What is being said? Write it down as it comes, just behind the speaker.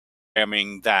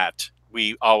programming that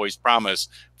we always promise.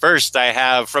 First, I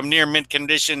have from near mint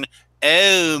condition,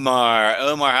 Omar.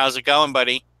 Omar, how's it going,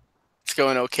 buddy? It's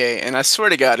going okay. And I swear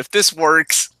to God, if this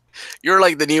works, you're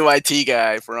like the new IT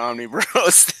guy for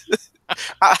OmniBros.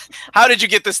 How did you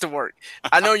get this to work?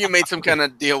 I know you made some kind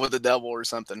of deal with the devil or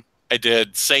something. I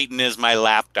did. Satan is my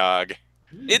lapdog.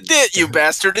 It did, you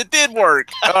bastard. It did work.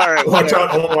 All right. Watch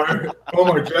out, Omar.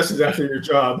 Omar dresses after your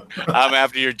job. I'm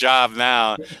after your job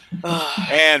now.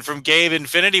 And from Gabe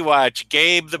Infinity Watch,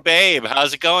 Gabe the Babe.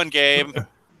 How's it going, Gabe?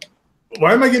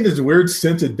 Why am I getting this weird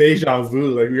sense of deja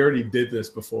vu? Like we already did this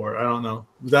before. I don't know.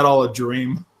 Was that all a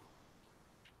dream?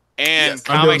 And Yes,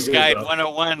 Comics Guide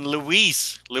 101,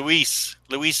 Luis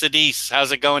Adis.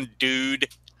 How's it going, dude?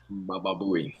 Baba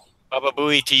Booey. Baba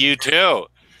Booey to you, too.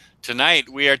 Tonight,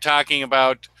 we are talking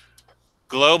about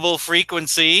Global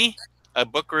Frequency, a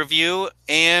book review,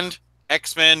 and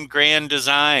X-Men Grand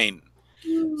Design.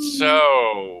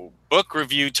 So, book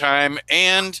review time,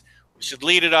 and we should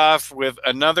lead it off with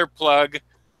another plug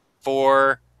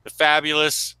for the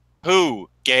fabulous who,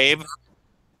 Gabe?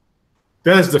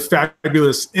 That is the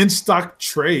fabulous in-stock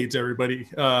trades, everybody.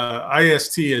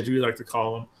 IST, as we like to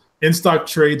call them.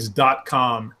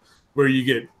 InStockTrades.com, where you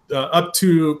get up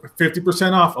to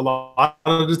 50% off a lot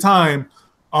of the time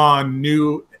on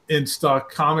new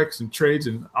in-stock comics and trades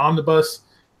and omnibus.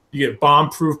 You get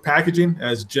bomb-proof packaging,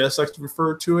 as Jess likes to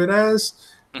refer to it as,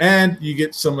 and you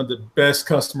get some of the best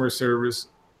customer service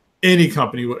any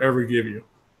company will ever give you.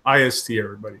 IST,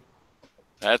 everybody.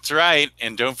 That's right.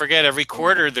 And don't forget, every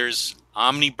quarter there's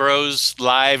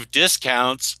Omnibroslive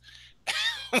discounts.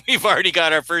 We've already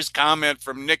got our first comment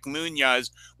from Nick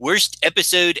Munoz. Worst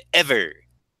episode ever.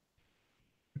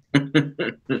 You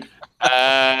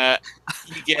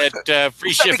get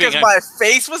free shipping. Because my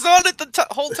face was on it the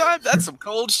whole time? That's some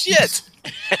cold shit.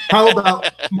 How about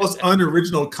most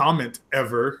unoriginal comment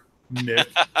ever, Nick?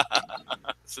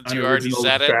 Since you already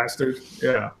said it. Bastard.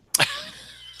 Yeah.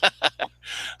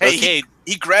 Hey, okay.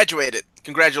 He graduated.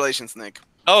 Congratulations, Nick.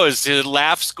 Oh, is the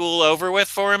laugh school over with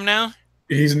for him now?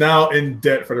 He's now in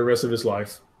debt for the rest of his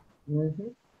life. Mm-hmm.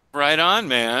 Right on,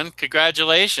 man.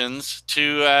 Congratulations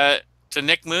to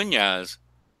Nick Munoz.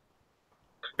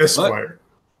 Esquire.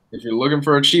 But if you're looking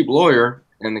for a cheap lawyer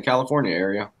in the California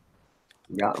area,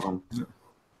 you got one.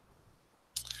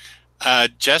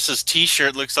 Jess's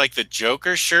t-shirt looks like the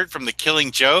Joker shirt from The Killing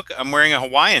Joke. I'm wearing a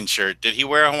Hawaiian shirt. Did he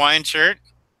wear a Hawaiian shirt?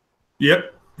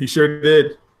 Yep, he sure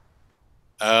did.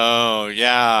 Oh,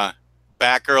 yeah.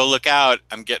 Batgirl, look out.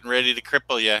 I'm getting ready to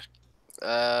cripple you.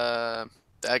 That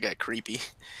got creepy.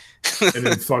 And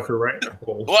then fuck her right in the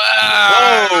hole.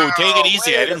 Wow! Whoa, take it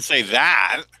easy. I didn't say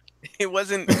that. It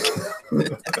wasn't...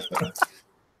 It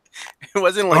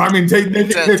wasn't like... I mean, take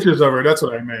pictures of her. That's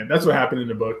what I meant. That's what happened in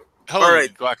the book. Holy all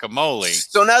right, guacamole.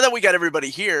 So now that we got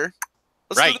everybody here,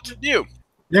 let's do the review.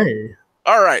 Yay.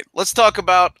 All right, let's talk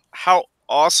about how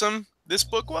awesome this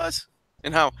book was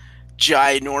and how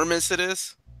ginormous it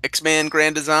is. X-Men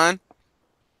Grand Design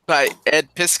by Ed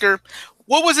Piskor.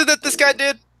 What was it that this guy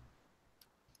did?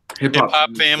 Hip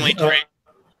Hop Family Tree.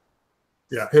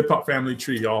 Yeah, Hip Hop Family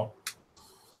Tree, y'all.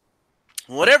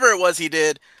 Whatever it was he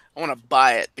did, I want to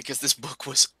buy it because this book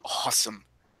was awesome.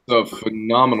 It's a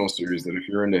phenomenal series that if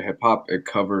you're into hip hop, it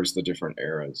covers the different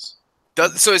eras.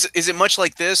 So is it much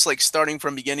like this, like starting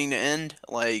from beginning to end,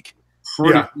 like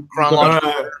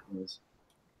chronological?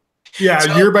 Yeah,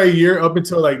 so, year by year up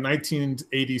until like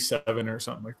 1987 or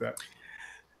something like that.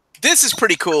 This is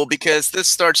pretty cool because this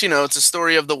starts, it's a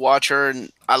story of the Watcher,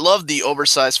 and I love the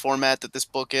oversized format that this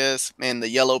book is, and the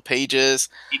yellow pages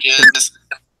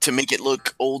to make it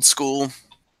look old school.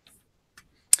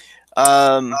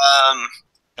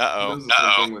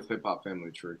 Thing with Hip Hop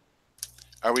Family Tree.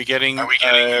 Are we getting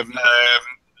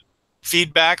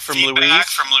feedback from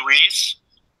Luis?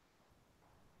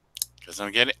 Because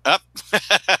I'm getting up.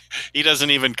 He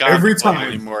doesn't even comment every time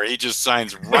anymore. He just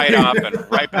signs right off and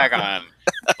right back on.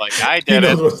 Like I did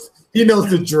he knows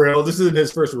the drill. This isn't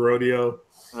his first rodeo.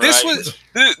 Right.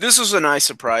 This was a nice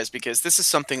surprise because this is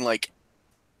something like,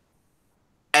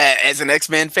 as an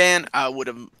X-Men fan, I would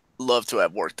have loved to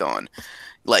have worked on.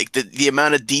 Like the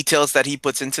amount of details that he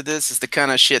puts into this is the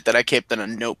kind of shit that I kept in a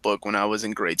notebook when I was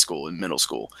in grade school and middle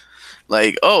school.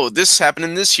 Like, oh, this happened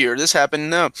in this year. This happened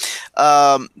no.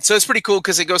 So it's pretty cool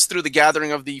because it goes through the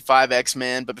gathering of the 5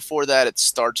 X-Men. But before that, it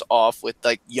starts off with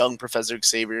like young Professor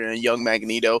Xavier and a young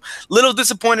Magneto. Little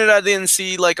disappointed I didn't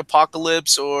see like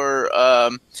Apocalypse or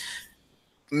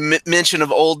mention of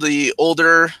the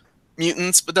older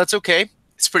mutants, but that's okay.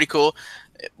 It's pretty cool.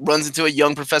 It runs into a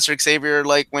young Professor Xavier,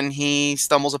 like when he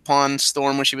stumbles upon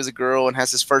Storm when she was a girl and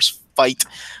has his first fight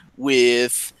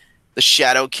with the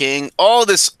Shadow King, all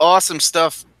this awesome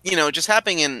stuff, you know, just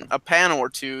happening in a panel or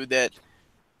two that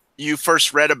you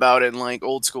first read about in like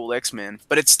old school X-Men,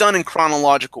 but it's done in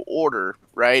chronological order,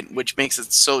 right? Which makes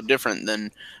it so different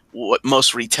than what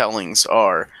most retellings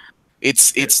are.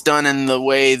 It's done in the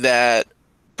way that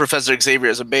Professor Xavier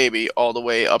is a baby all the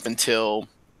way up until,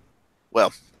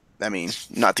 well, I mean,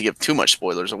 not to give too much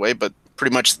spoilers away, but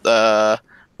pretty much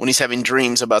when he's having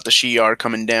dreams about the Shi'ar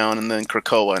coming down and then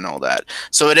Krakoa and all that.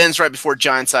 So it ends right before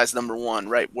Giant Size #1,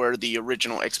 right where the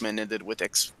original X-Men ended with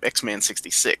X-Men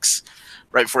 66,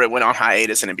 right before it went on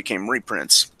hiatus and it became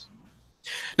reprints.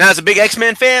 Now, as a big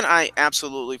X-Men fan, I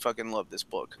absolutely fucking love this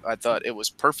book. I thought it was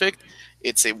perfect.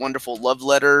 It's a wonderful love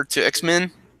letter to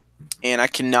X-Men, and I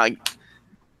cannot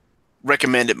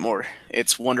recommend it more.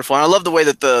 It's wonderful. And I love the way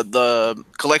that the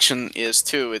collection is,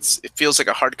 too. It feels like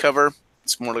a hardcover.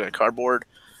 It's more like a cardboard.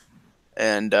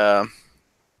 And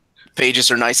pages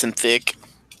are nice and thick.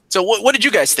 So what did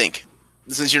you guys think?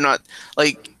 Since you're not,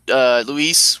 like,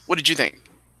 Luis, what did you think?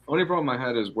 The only problem I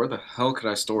had is where the hell could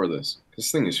I store this? This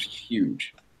thing is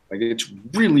huge. Like, it's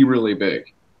really, really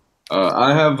big.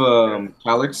 I have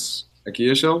Calyx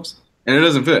IKEA shelves, and it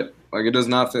doesn't fit. Like, it does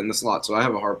not fit in the slot, so I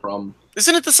have a hard problem.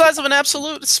 Isn't it the size of an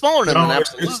Absolute? It's smaller than an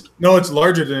Absolute. It's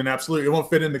larger than an Absolute. It won't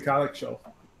fit in the Calyx shelf.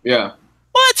 Yeah.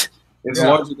 What? It's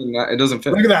larger than that. It doesn't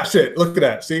fit. Look at that shit. Look at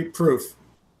that. See? Proof.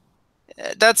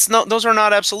 Those are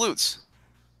not Absolutes.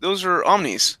 Those are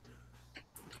Omnis.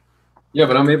 Yeah,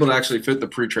 but I'm able to actually fit the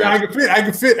pre-trade. Yeah, I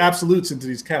can fit Absolutes into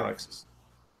these Calyxes.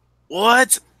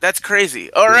 What? That's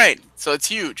crazy. All right. So it's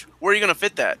huge. Where are you going to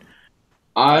fit that?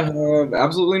 I have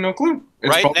absolutely no clue. It's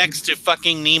right next to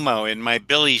fucking Nemo in my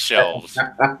Billy shelves.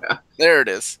 There it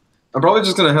is. I'm probably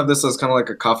just going to have this as kind of like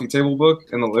a coffee table book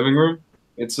in the living room.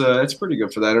 It's pretty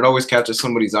good for that. It always catches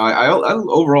somebody's eye. I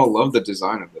overall love the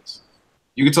design of this.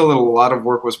 You can tell that a lot of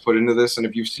work was put into this, and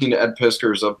if you've seen Ed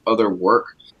Piskor's other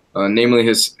work, namely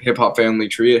his Hip Hop Family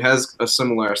Tree, it has a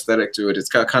similar aesthetic to it. It's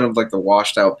got kind of like the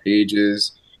washed out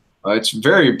pages. It's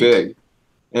very big,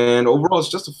 and overall it's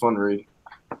just a fun read.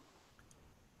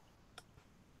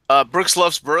 Brooks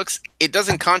loves Brooks. It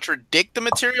doesn't contradict the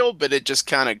material, but it just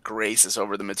kind of graces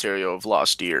over the material of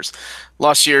Lost Years.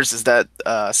 Lost Years is that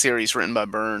series written by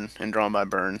Byrne and drawn by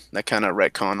Byrne that kind of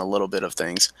retcon a little bit of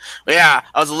things. But yeah,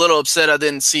 I was a little upset I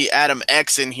didn't see Adam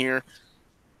X in here.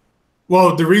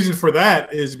 Well, the reason for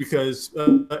that is because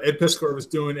Ed Piskor was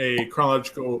doing a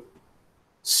chronological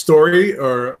story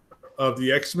of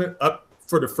the X-Men up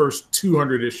for the first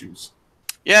 200 issues.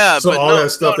 Yeah, so but all that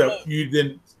stuff that you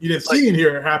didn't see in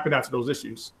here happened after those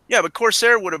issues. Yeah, but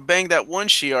Corsair would have banged that one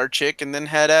Shi'ar chick and then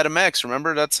had Adam X.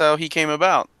 Remember, that's how he came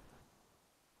about.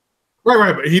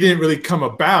 Right, but he didn't really come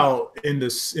about in the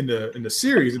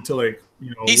series until like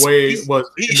he's been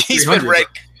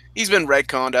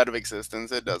retconned out of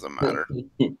existence. It doesn't matter.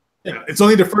 Yeah, it's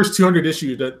only the first 200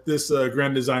 issues that this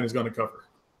Grand Design is going to cover.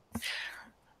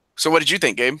 So, what did you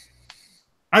think, Gabe?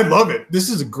 I love it. This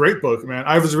is a great book, man.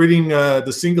 I was reading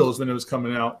the singles when it was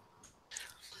coming out.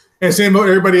 And same what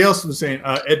everybody else was saying.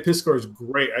 Ed Piskor is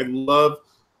great. I love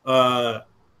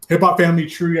Hip Hop Family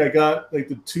Tree. I got like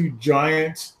the two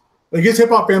giant. Like his Hip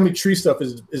Hop Family Tree stuff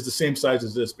is the same size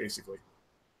as this, basically.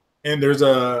 And there's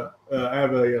I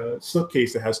have a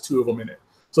slipcase that has two of them in it.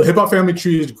 So Hip Hop Family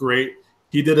Tree is great.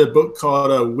 He did a book called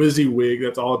WYSIWYG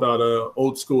that's all about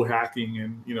old school hacking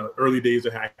and early days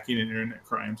of hacking and internet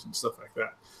crimes and stuff like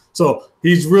that. So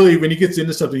he's really, when he gets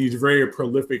into something, he's a very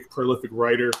prolific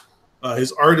writer.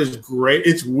 His art is great.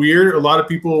 It's weird. A lot of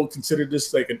people consider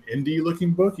this like an indie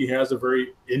looking book. He has a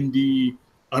very indie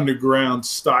underground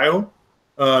style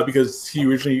because he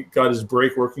originally got his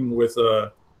break working with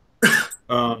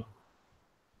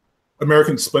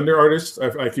American Splendor artist.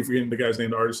 I keep forgetting the guy's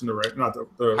name, the artist in the right, not the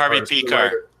Harvey artist,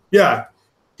 Pekar. Yeah,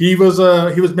 he was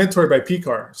mentored by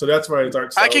Pekar, so that's why his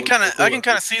art style. I can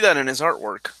kind of see that in his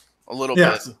artwork a little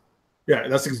bit. Yeah,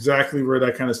 that's exactly where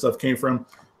that kind of stuff came from.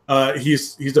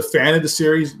 He's a fan of the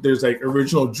series. There's like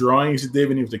original drawings he did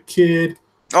when he was a kid.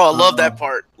 Oh, I love that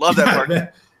part. Love that part.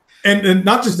 And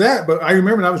not just that, but I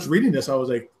remember when I was reading this, I was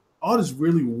like, all this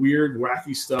really weird,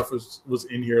 wacky stuff was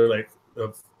in here, like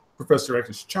of Professor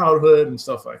X's childhood and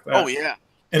stuff like that. Oh yeah.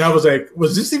 And I was like,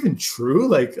 was this even true?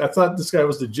 Like, I thought this guy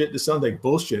was legit. This sounds like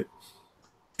bullshit.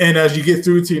 And as you get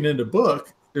through to the end of the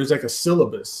book, there's like a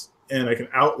syllabus and like an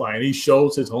outline. He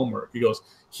shows his homework. He goes,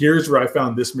 here's where I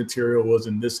found this material was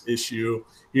in this issue.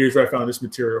 Here's where I found this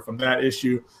material from that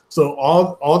issue. So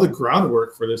all the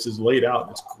groundwork for this is laid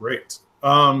out. It's great.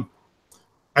 I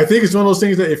think it's one of those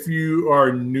things that if you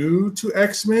are new to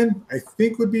X-Men, I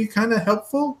think would be kind of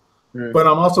helpful. Right. But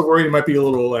I'm also worried it might be a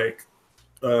little like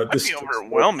That'd be distance.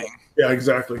 overwhelming. Yeah,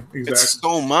 exactly. It's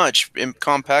so much and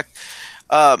compact.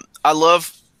 I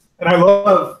love. And I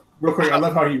love, real quick, I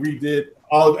love how he redid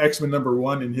all of X-Men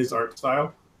 #1 in his art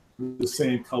style. The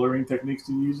same coloring techniques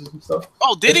he uses and stuff.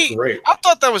 Oh, did That's he? Great. I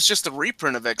thought that was just a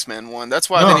reprint of X-Men 1. That's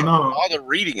why I didn't even bother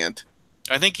reading it.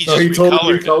 I think he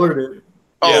totally recolored it.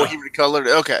 Oh, Yeah. he recolored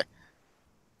it. Okay.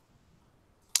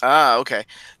 Okay.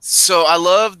 So I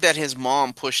love that his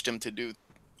mom pushed him to do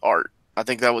art. I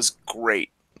think that was great.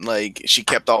 Like, she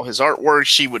kept all his artwork.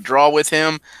 She would draw with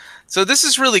him. So this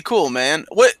is really cool, man.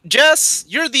 What, Jess?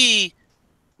 You're the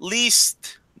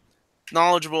least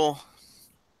knowledgeable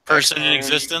person in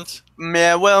existence.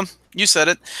 Yeah, well, you said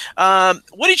it.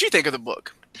 What did you think of the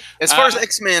book? As far as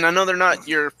X-Men, I know they're not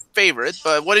your favorite,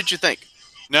 but what did you think?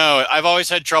 No, I've always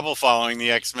had trouble following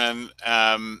the X-Men,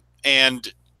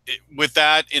 and with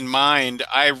that in mind,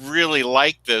 I really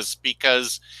liked this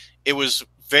because it was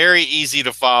very easy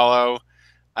to follow.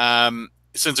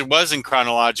 Since it was in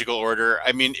chronological order,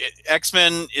 I mean,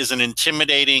 X-Men is an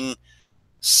intimidating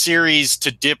series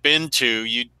to dip into.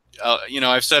 You know,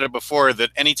 I've said it before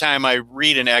that anytime I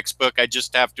read an X book, I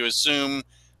just have to assume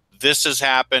this has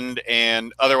happened,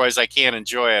 and otherwise I can't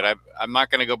enjoy it. I'm not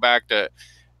going to go back to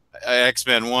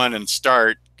X-Men 1 and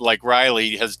start like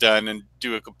Riley has done and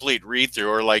do a complete read-through,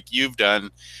 or like you've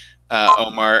done,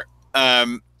 Omar.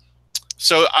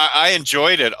 So I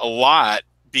enjoyed it a lot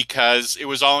because it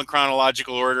was all in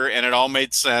chronological order and it all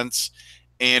made sense,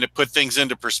 and it put things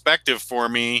into perspective for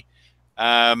me.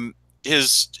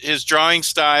 His drawing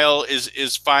style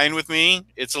is fine with me.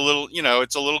 It's a little, you know,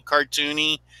 it's a little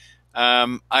cartoony.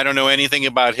 I don't know anything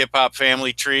about Hip Hop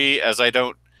Family Tree, as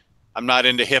I'm not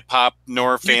into hip hop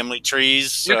nor family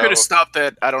trees. So. You could have stopped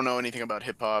that. I don't know anything about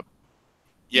hip hop.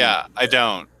 Yeah, I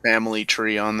don't. Family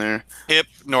Tree on there. Hip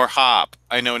nor hop,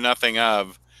 I know nothing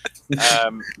of. You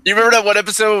remember that one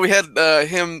episode where we had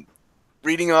him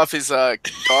reading off his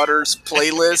daughter's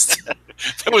playlist?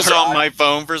 That was on my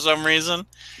phone for some reason.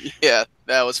 Yeah,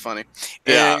 that was funny.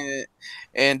 Yeah.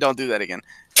 And don't do that again.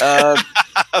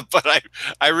 But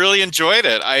I really enjoyed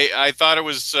it. I thought it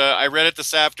was. I read it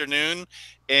this afternoon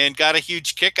and got a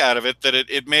huge kick out of it. That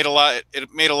it made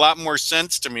a lot more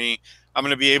sense to me. I'm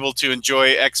going to be able to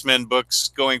enjoy X-Men books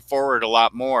going forward a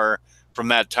lot more from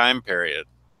that time period.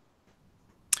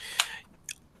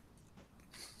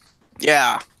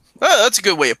 Yeah, well, that's a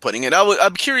good way of putting it.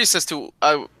 I'm curious as to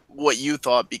what you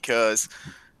thought, because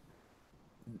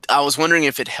I was wondering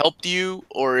if it helped you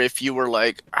or if you were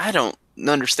like, I don't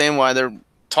understand why they're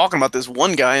talking about this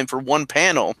one guy and for one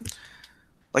panel.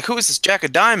 Like, who is this Jack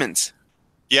of Diamonds?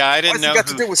 Yeah, I didn't know.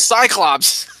 What's he got to do with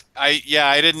Cyclops? I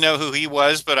didn't know who he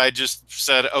was, but I just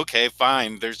said, okay,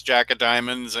 fine. There's Jack of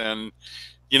Diamonds, and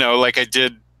you know, like I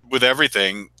did with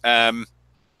everything.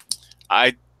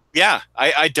 I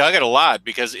dug it a lot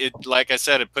because it, like I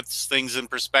said, it puts things in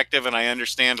perspective, and I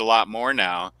understand a lot more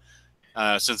now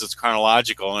since it's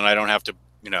chronological, and I don't have to,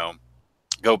 you know,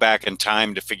 go back in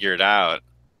time to figure it out.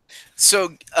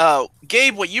 So,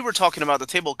 Gabe, what you were talking about, the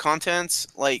table of contents,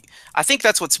 like, I think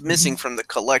that's what's missing from the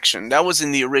collection. That was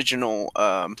in the original.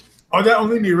 Oh, that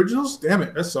only in the originals? Damn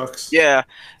it, that sucks. Yeah.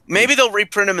 Maybe they'll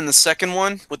reprint them in the second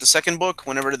one with the second book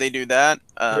whenever they do that.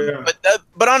 Yeah.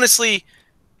 But honestly,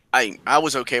 I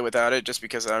was okay without it just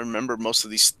because I remember most of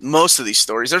these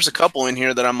stories. There's a couple in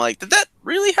here that I'm like, did that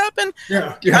really happen?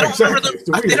 Yeah, I don't remember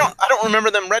exactly. them. I don't remember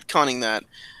them retconning that.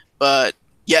 But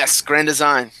yes, grand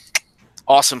design,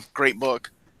 awesome, great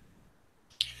book.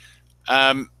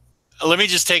 Let me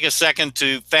just take a second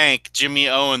to thank Jimmy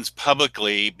Owens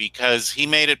publicly, because he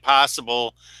made it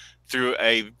possible through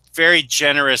a very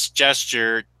generous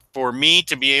gesture for me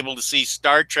to be able to see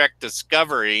Star Trek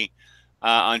Discovery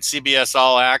on CBS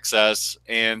All Access.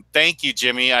 And thank you,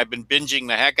 Jimmy. I've been binging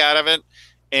the heck out of it,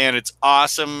 and it's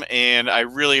awesome. And I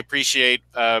really appreciate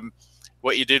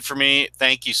what you did for me.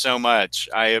 Thank you so much.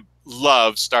 I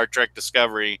love Star Trek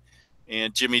Discovery,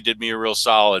 and Jimmy did me a real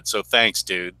solid. So thanks,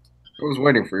 dude. I was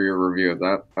waiting for your review of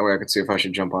that. That way I could see if I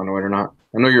should jump onto it or not.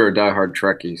 I know you're a diehard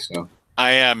Trekkie, so. I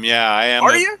am, yeah. I am.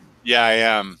 Are you? Yeah, I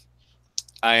am.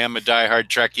 I am a diehard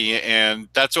Trekkie, and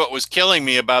that's what was killing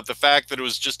me about the fact that it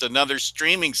was just another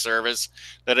streaming service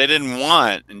that I didn't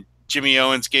want. And Jimmy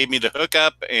Owens gave me the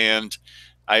hookup, and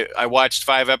I watched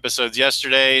 5 episodes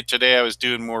yesterday. Today I was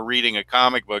doing more reading of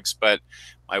comic books, but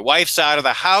my wife's out of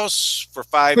the house for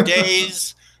 5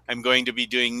 days. I'm going to be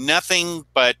doing nothing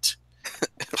but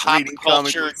pop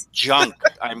culture junk.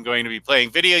 I'm going to be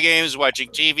playing video games, watching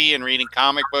TV, and reading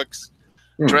comic books.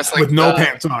 Dressed like with no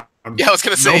pants on. Yeah, I was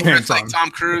gonna say, no pants like on.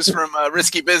 Tom Cruise from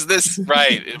Risky Business.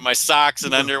 Right, in my socks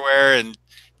and underwear, and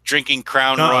drinking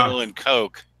Crown Royal and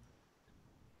Coke.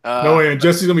 No way, and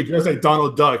Jesse's gonna be dressed like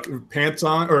Donald Duck, pants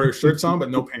on or shirts on, but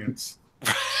no pants.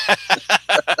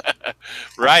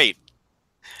 Right.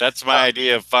 That's my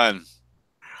idea of fun.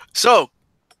 So,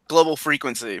 global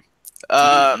frequency.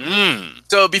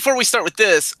 So before we start with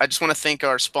this, I just want to thank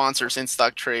our sponsors, In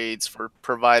Stock Trades, for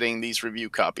providing these review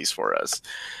copies for us.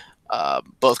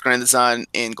 Both Grand Design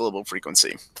and Global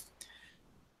Frequency.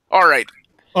 All right.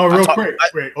 Oh, real quick.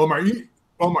 Wait, Omar.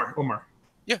 Omar.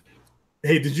 Yeah.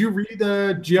 Hey, did you read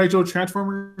the G.I. Joe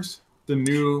Transformers?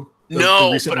 No,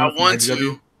 but I want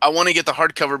to. I want to get the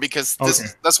hardcover because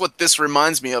that's what this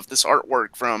reminds me of, this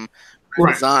artwork from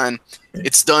Grand Design.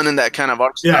 It's done in that kind of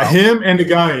art style. Yeah, him and the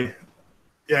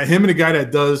guy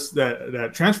that does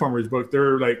that Transformers book,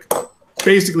 they're like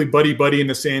basically buddy in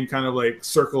the same kind of like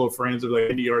circle of friends of like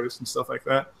indie artists and stuff like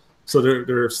that. So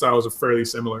their styles are fairly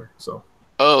similar. So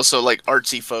so like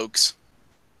artsy folks.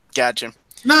 Gotcha.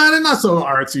 No, they're not so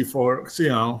artsy folks.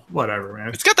 Whatever, man.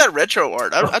 It's got that retro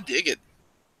art. I dig it.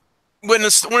 When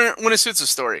it suits a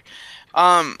story.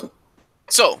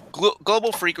 So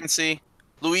global frequency.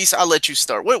 Luis, I'll let you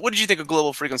start. What did you think of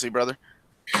global frequency, brother?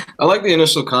 I like the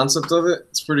initial concept of it.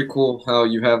 It's pretty cool how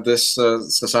you have this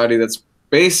society that's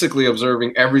basically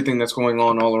observing everything that's going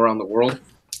on all around the world,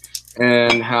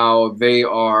 and how they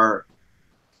are.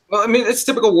 Well, I mean, it's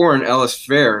typical Warren Ellis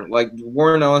fare. Like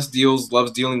Warren Ellis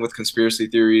loves dealing with conspiracy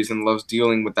theories and loves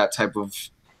dealing with that type of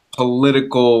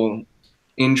political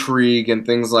intrigue and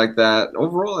things like that.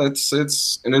 Overall, it's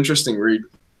an interesting read,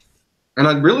 and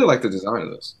I really like the design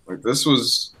of this. Like this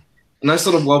was a nice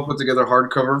little well put together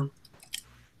hardcover.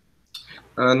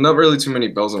 Not really too many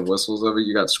bells and whistles of it.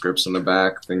 You got scripts in the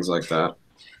back, things like that,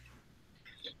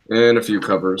 and a few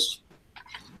covers.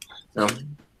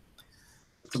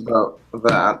 It's about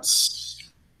that.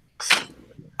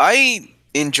 I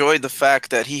enjoyed the fact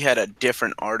that he had a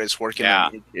different artist working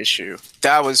on each issue.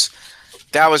 That was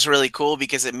really cool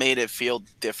because it made it feel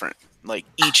different. Like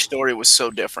each story was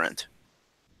so different.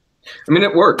 I mean,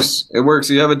 it works. It works.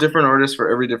 You have a different artist for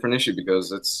every different issue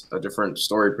because it's a different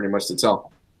story pretty much to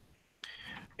tell.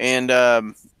 And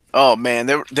oh man,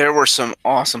 there were some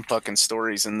awesome fucking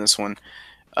stories in this one.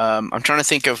 I'm trying to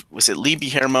think of, was it Lee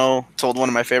Guillermo told one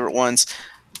of my favorite ones?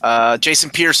 Jason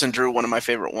Pearson drew one of my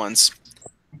favorite ones.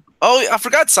 Oh, I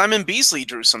forgot Simon Beasley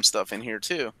drew some stuff in here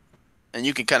too, and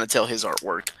you can kind of tell his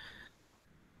artwork.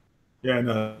 Yeah, and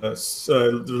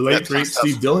the late great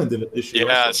Steve Dillon did an issue.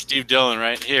 Yeah, also. Steve Dillon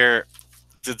right here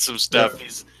did some stuff. Yeah.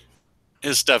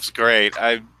 His stuff's great.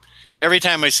 Every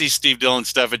time I see Steve Dillon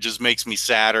stuff, it just makes me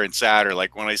sadder and sadder.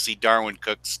 Like when I see Darwin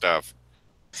Cook stuff,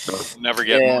 never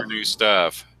get more new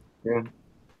stuff.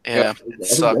 Yeah, it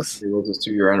sucks. It was his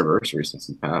 2-year anniversary since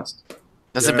he passed.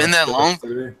 Has it been that long?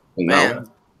 Man.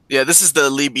 Yeah, this is the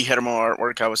Lee Guillermo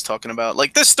artwork I was talking about.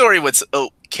 Like this story was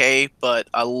okay, but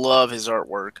I love his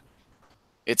artwork.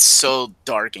 It's so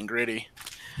dark and gritty.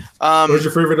 What's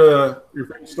your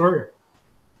favorite story?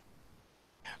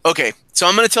 Okay, so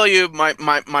I'm going to tell you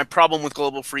my problem with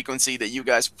global frequency that you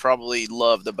guys probably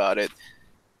loved about it.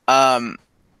 I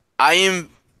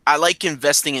like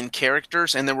investing in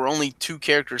characters, and there were only 2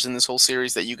 characters in this whole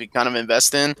series that you could kind of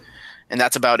invest in, and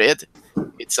that's about it.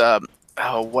 It's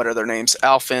what are their names?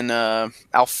 Miranda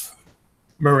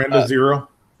Zero.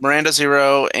 Miranda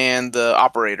Zero and the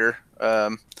operator.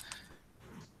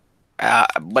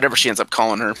 Whatever she ends up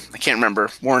calling her. I can't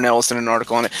remember. Warren Ellis did an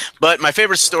article on it. But my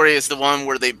favorite story is the one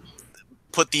where they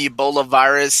put the Ebola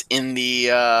virus in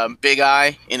the Big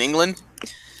Eye in England.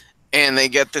 And they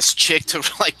get this chick to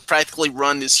like practically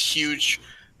run this huge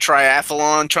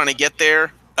triathlon trying to get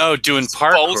there. Oh, doing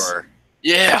parkour.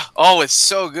 Yeah. Oh, it's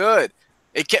so good.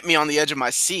 It kept me on the edge of my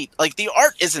seat. Like the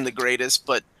art isn't the greatest,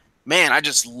 but man, I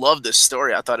just love this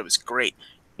story. I thought it was great.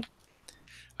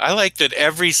 I like that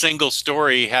every single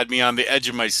story had me on the edge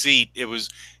of my seat.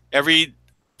 Every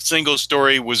single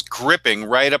story was gripping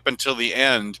right up until the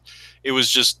end. It was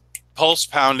just pulse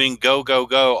pounding, go, go,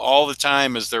 go all the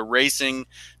time as they're racing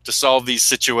to solve these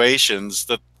situations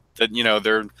that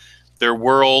their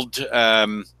world,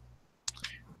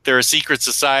 they're a secret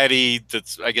society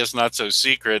that's, I guess, not so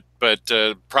secret, but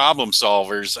problem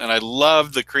solvers. And I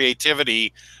love the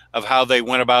creativity of how they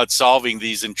went about solving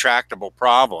these intractable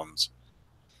problems.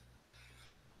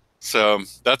 So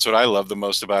that's what I love the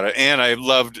most about it. And I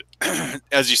loved,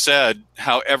 as you said,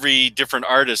 how every different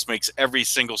artist makes every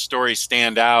single story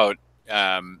stand out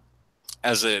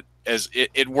as it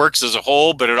works as a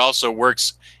whole, but it also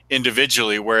works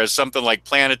individually, whereas something like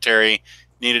Planetary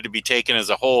needed to be taken as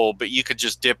a whole, but you could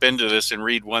just dip into this and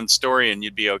read one story and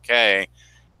you'd be okay.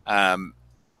 And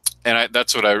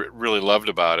that's what I really loved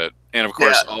about it. And of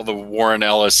course, all the Warren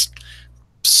Ellis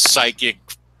psychic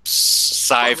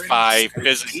sci-fi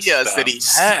physics ideas stuff. that he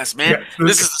has, man. Yeah.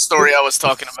 This is the story I was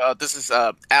talking about. This is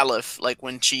Aleph, like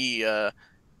when she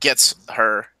gets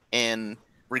her and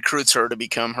recruits her to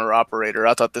become her operator.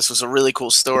 I thought this was a really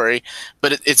cool story,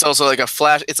 but it's also like it's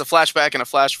a flashback and a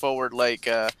flash forward, like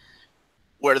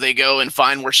where they go and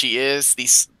find where she is.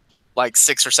 These like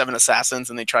 6 or 7 assassins,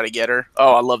 and they try to get her.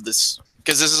 Oh, I love this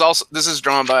because this is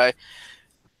drawn by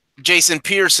Jason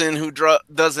Pearson, who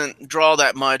doesn't draw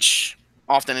that much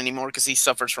often anymore because he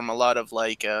suffers from a lot of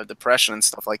like depression and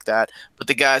stuff like that. But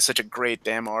the guy is such a great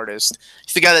damn artist.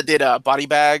 He's the guy that did Body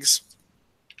Bags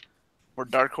or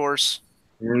Dark Horse.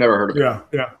 Never heard of it.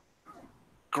 Yeah.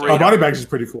 Great. Body Bags is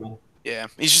pretty cool. Yeah,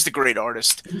 he's just a great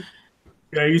artist.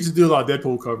 Yeah, he used to do a lot of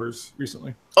Deadpool covers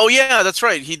recently. Oh yeah, that's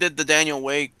right. He did the Daniel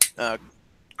Way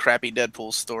crappy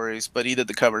Deadpool stories, but he did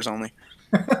the covers only.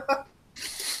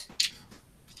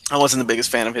 I wasn't the biggest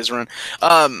fan of his run.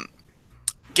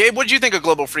 Gabe, what did you think of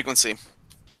Global Frequency?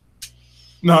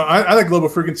 No, I like Global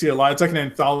Frequency a lot. It's like an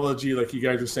anthology, like you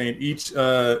guys were saying. Each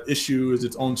issue is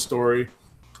its own story.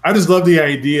 I just love the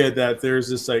idea that there's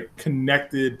this like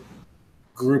connected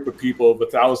group of people of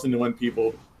 1,001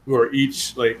 people who are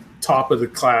each like top of the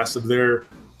class of their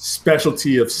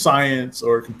specialty of science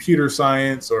or computer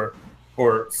science or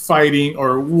fighting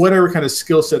or whatever kind of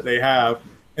skill set they have,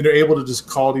 and they're able to just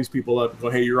call these people up and go,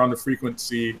 hey, you're on the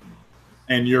frequency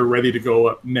and you're ready to go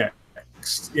up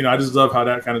next. You know, I just love how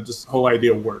that kind of just whole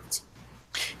idea worked.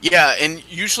 Yeah, and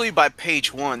usually by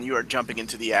page 1, you are jumping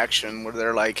into the action where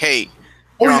they're like, hey,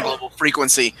 you're on Global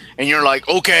Frequency, and you're like,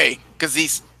 okay, because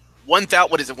these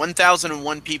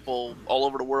 1,001 people all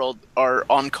over the world are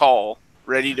on call,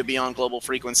 ready to be on Global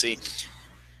Frequency.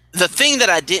 The thing that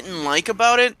I didn't like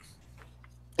about it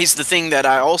is the thing that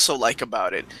I also like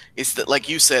about it is that, like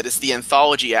you said, it's the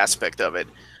anthology aspect of it.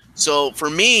 So for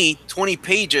me, 20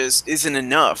 pages isn't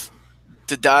enough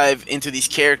to dive into these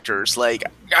characters, like,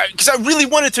 because I really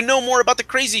wanted to know more about the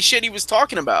crazy shit he was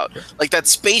talking about, like that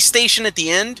space station at the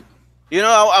end. You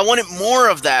know, I wanted more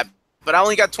of that, but I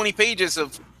only got 20 pages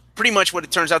of pretty much what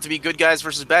it turns out to be good guys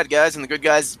versus bad guys, and the good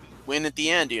guys win at the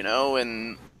end. You know,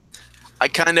 and I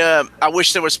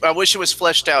wish it was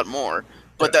fleshed out more.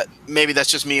 But maybe that's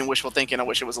just me and wishful thinking. I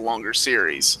wish it was a longer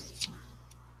series.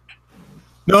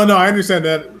 No, I understand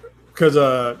that because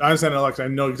I understand that, Alex. I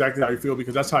know exactly how you feel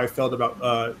because that's how I felt about.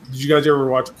 Did you guys ever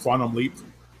watch Quantum Leap?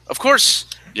 Of course.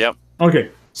 Yep.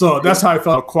 Okay, so that's how I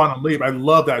felt about Quantum Leap. I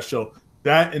love that show.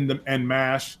 That and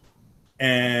MASH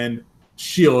and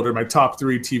Shield are my top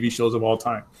 3 TV shows of all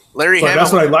time. Larry But Hamill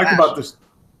that's what I like MASH. about this.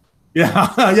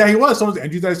 Yeah, he was. So was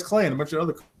Andrew Dice Clay and a bunch of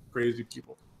other crazy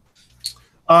people.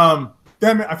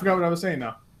 Damn it, I forgot what I was saying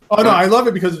now. Oh, no, I love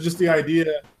it because it's just the idea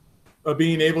of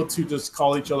being able to just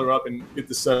call each other up and get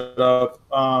the set up.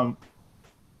 I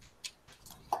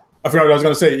forgot what I was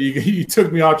going to say. You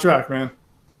took me off track, man.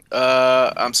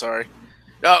 I'm sorry.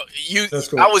 No, That's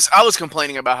cool. I was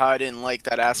complaining about how I didn't like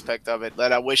that aspect of it.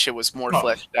 That I wish it was more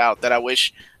fleshed out. That I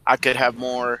wish I could have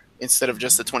more instead of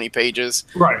just the 20 pages.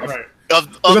 Right.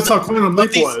 That's how Quantum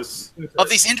Leap was.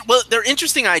 They're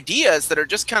interesting ideas that are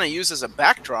just kind of used as a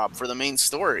backdrop for the main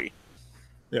story.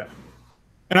 Yeah.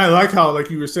 And I like how, like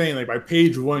you were saying, like by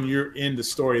page 1, you're in the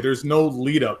story. There's no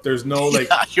lead up. There's no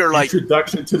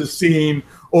introduction to the scene,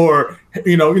 or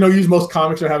use most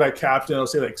comics that have that caption. It'll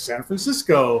say like San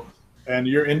Francisco, and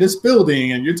you're in this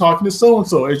building, and you're talking to so and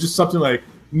so. It's just something like,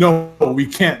 no, we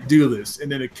can't do this,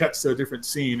 and then it cuts to a different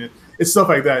scene, and it's stuff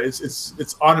like that.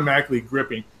 It's automatically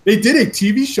gripping. They did a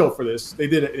TV show for this.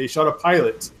 They shot a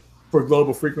pilot for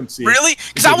Global Frequency. Really?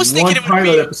 Because I was thinking it would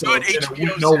be a good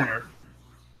HBO nowhere.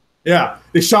 Yeah,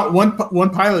 they shot one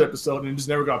pilot episode and it just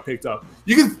never got picked up.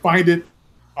 You can find it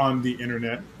on the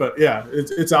internet, but yeah,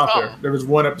 it's out there. There was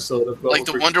one episode of Global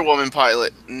Frequency. Wonder Woman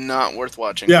pilot, not worth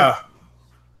watching. Yeah,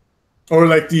 or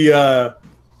like the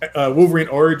Wolverine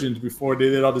Origins before they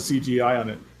did all the CGI on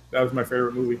it. That was my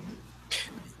favorite movie.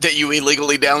 That you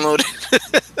illegally downloaded.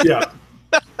 Yeah.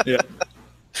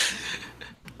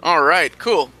 All right,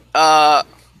 cool.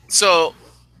 So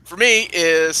for me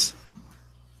is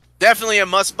definitely a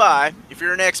must-buy if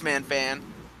you're an X-Men fan.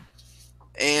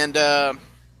 And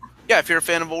if you're a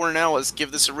fan of Warren Ellis,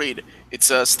 give this a read.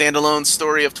 It's a standalone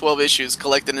story of 12 issues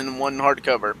collected in one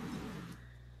hardcover.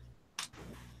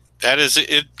 That is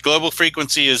it. Global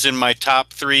Frequency is in my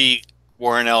top 3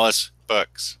 Warren Ellis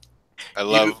books. I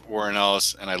love Warren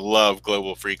Ellis, and I love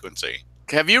Global Frequency.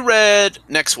 Have you read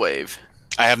Next Wave?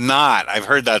 I have not. I've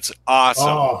heard that's awesome.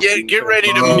 Oh, Get ready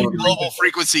to move Global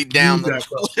Frequency down the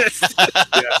list.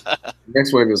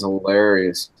 Next Wave is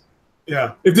hilarious.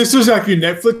 Yeah. If this was like your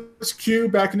Netflix queue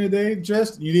back in the day,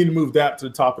 Jess, you need to move that to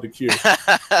the top of the queue.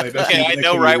 Like, Okay, I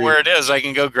know right where it is. I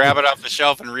can go grab it off the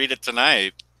shelf and read it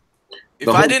tonight. If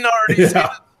I didn't already say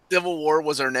that Civil War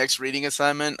was our next reading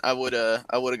assignment, I would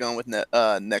have gone with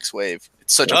Next Wave.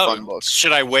 It's such a fun book.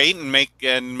 Should I wait and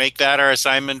make that our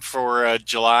assignment for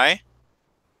July?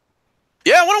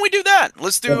 Yeah, why don't we do that?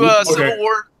 Let's do Civil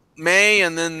War May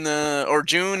and then or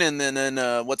June and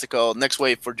then what's it called? Next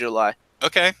Wave for July.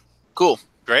 Okay. Cool.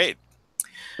 Great.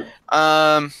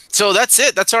 So that's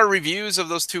it. That's our reviews of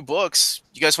those two books.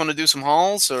 You guys want to do some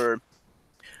hauls or?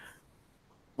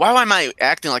 Why am I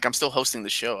acting like I'm still hosting the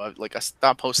show? I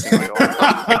stopped hosting. Like,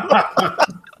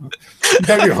 you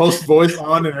have your host voice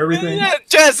on and everything. Yeah,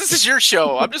 Jess, this is your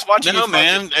show. I'm just watching. No,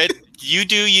 man, you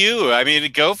do you. I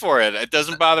mean, go for it. It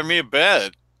doesn't bother me a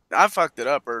bit. I fucked it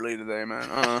up early today,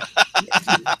 man.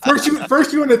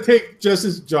 First, you want to take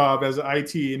Jess's job as an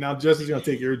IT, and now Jess is going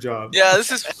to take your job. Yeah,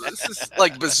 this is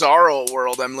like bizarro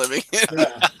world I'm living in.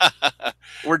 Yeah.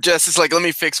 Where Jess is like, let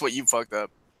me fix what you fucked up.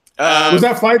 Was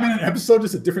that 5-minute episode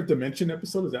just a different dimension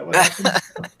episode? Is that what happened?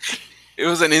 It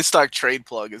was an in-stock trade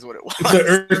plug, is what it was.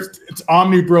 It's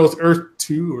OmniBros Earth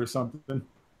 2 or something.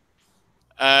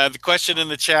 The question in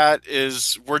the chat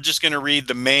is: we're just going to read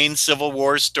the main Civil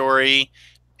War story.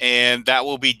 And that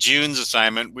will be June's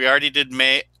assignment. We already did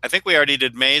May. I think we already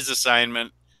did May's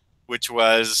assignment, which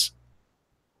was,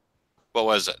 what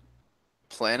was it?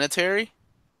 Planetary.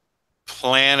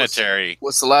 Planetary.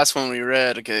 What's the last one we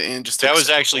read? Okay, and just that was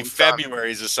actually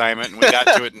February's assignment, and we got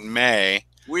to it in May.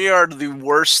 We are the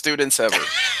worst students ever.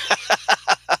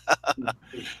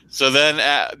 So then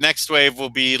next wave will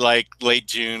be like late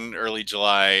June, early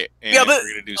July, and we're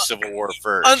going to do Civil War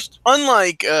first.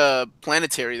 Unlike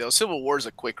Planetary, though, Civil War is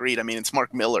a quick read. I mean, it's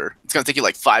Mark Miller. It's going to take you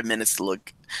like 5 minutes to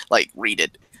read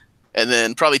it, and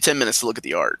then probably 10 minutes to look at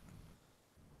the art.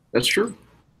 That's true.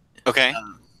 Okay.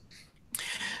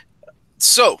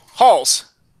 So, hauls.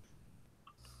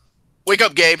 Wake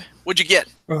up, Gabe. What'd you get?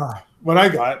 What I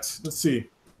got, let's see.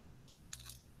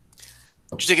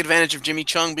 Did you take advantage of Jimmy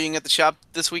Chung being at the shop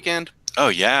this weekend? Oh,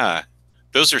 yeah.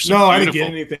 Those are some No, beautiful... I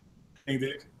didn't get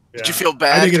anything. Yeah. Did you feel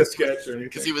bad? I didn't get a sketch or anything.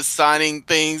 Because he was signing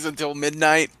things until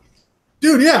midnight?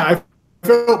 Dude, yeah. I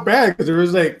felt bad because there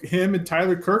was like him and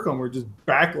Tyler Kirkham were just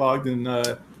backlogged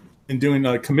and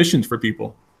doing commissions for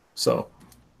people. So,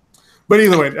 but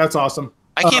either way, that's awesome.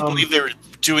 I can't believe they were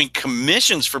doing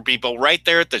commissions for people right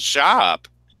there at the shop.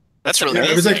 That's really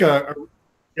amazing. It was like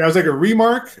it was like a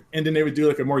remark, and then they would do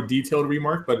like a more detailed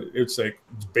remark, but it's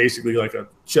basically like a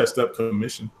chest up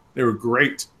commission. They were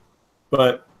great,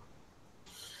 but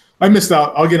I missed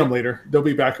out. I'll get them later. They'll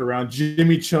be back around.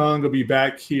 Jimmy Chung will be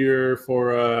back here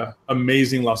for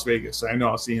Amazing Las Vegas. I know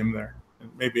I'll see him there, and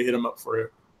maybe hit him up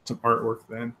for some artwork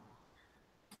then.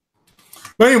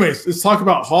 But anyways, let's talk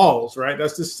about hauls, right?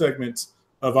 That's this segment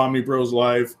of OmniBros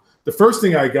Live. The first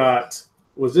thing I got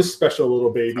was this special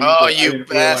little baby. Oh, you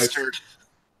bastard.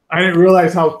 I didn't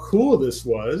realize how cool this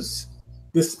was.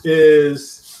 This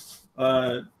is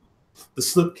the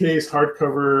slipcase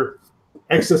hardcover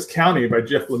Excess County by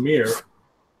Jeff Lemire.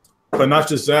 But not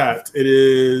just that. It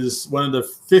is one of the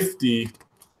 50,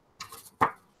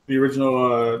 the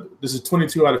original, this is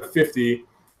 22 out of 50,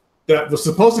 that was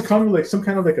supposed to come with like some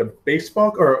kind of like a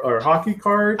baseball or a hockey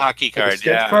card. Hockey card, like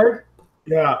a card.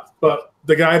 Yeah, but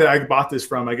the guy that I bought this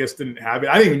from, I guess, didn't have it.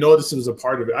 I didn't even know this was a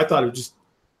part of it. I thought it was just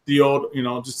the old,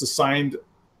 just a signed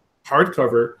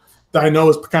hardcover that I know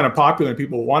was kind of popular and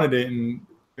people wanted it, and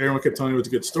everyone kept telling me it was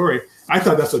a good story. I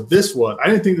thought that's what this was. I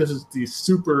didn't think this was the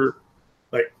super,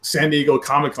 like, San Diego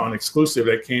Comic-Con exclusive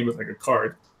that came with, like, a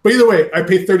card. But either way, I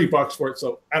paid $30 for it,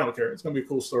 so I don't care. It's going to be a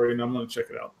cool story, and I'm going to check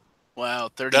it out.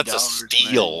 Wow, $30. That's a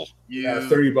steal. Yeah,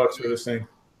 $30 for this thing.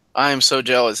 I am so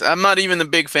jealous. I'm not even a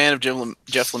big fan of Jeff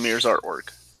Lemire's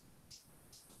artwork.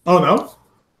 Oh, no?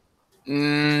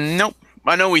 Nope.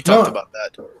 I know we talked about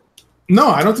that. No,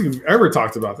 I don't think we've ever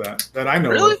talked about that I know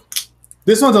really? Of.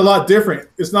 This one's a lot different.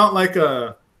 It's not like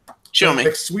Show me.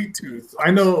 Like Sweet Tooth.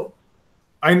 I know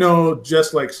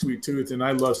just like Sweet Tooth, and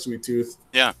I love Sweet Tooth.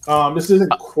 Yeah. This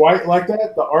isn't quite like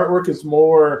that. The artwork is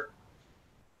more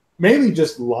mainly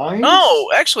just lines.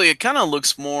 Oh, actually, it kind of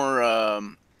looks more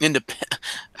independent.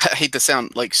 I hate to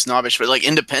sound like snobbish, but like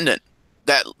independent.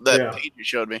 That page you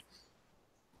showed me.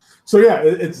 So yeah,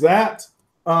 it's that.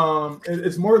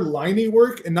 It's more liney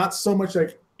work and not so much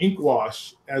like ink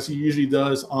wash as he usually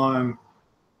does on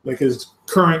like his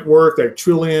current work, like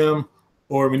Trillium,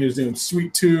 or when he was doing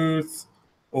Sweet Tooth,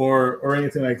 or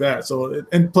anything like that. So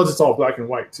and plus it's all black and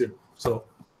white too. So,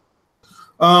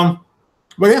 but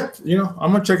yeah,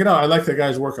 I'm gonna check it out. I like that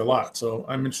guy's work a lot, so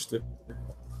I'm interested.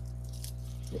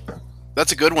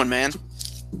 That's a good one, man.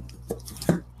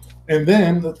 And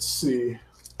then let's see.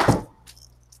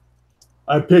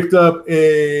 I picked up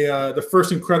the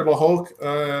first Incredible Hulk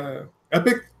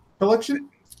Epic collection.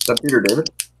 Is that Peter David?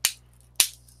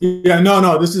 Yeah,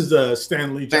 no. This is the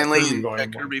Stan Lee Jack Stanley Kirby and volume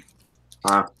Jack one. Kirby.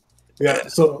 Yeah,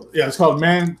 so yeah, it's called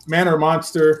Man or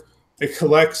Monster. It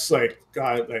collects like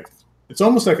it's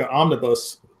almost like an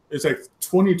omnibus. It's like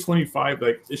 25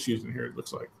 like issues in here. It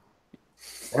looks like.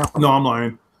 Yeah. No, I'm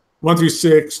lying. 1 through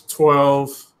 6,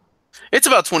 12. It's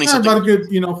about 20 Yeah, something. about a good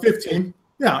 15.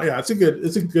 Yeah. It's a good.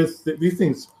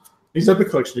 These Epic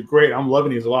collections are great. I'm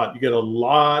loving these a lot. You get a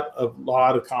lot of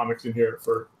comics in here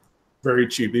for very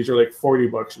cheap. These are like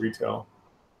 $40 retail.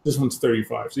 This one's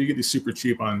 $35, so you get these super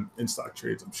cheap on in stock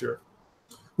trades, I'm sure.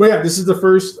 But yeah, this is the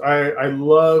first. I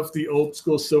love the old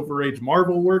school Silver Age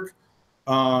Marvel work.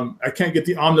 I can't get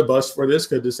the omnibus for this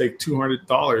because it's like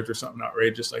 $200 or something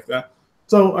outrageous like that.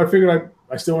 So I figured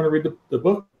I still want to read the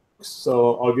book,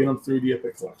 so I'll get them through the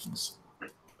Epic collections.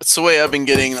 That's the way I've been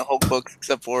getting the Hulk books,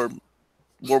 except for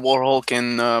World War Hulk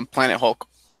and Planet Hulk.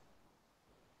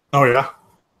 Oh yeah,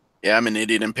 Yeah, I'm an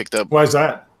idiot and picked up. why is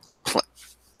that?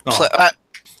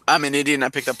 I'm an idiot and I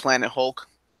picked up Planet Hulk.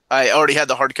 I already had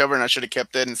the hardcover and I should have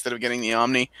kept it instead of getting the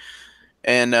Omni.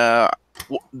 And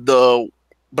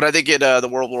but I did get the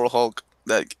World War Hulk,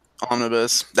 that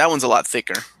omnibus. That one's a lot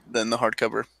thicker than the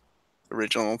hardcover, the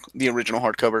original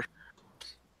hardcover.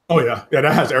 Oh yeah, that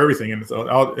has everything in it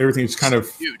though. Everything's kind of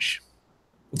Huge.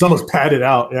 It's almost padded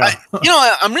out. Yeah.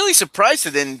 I'm really surprised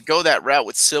it didn't go that route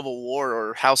with Civil War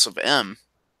or House of M.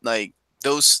 Like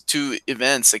those two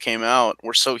events that came out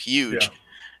were so huge. Yeah.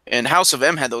 And House of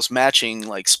M had those matching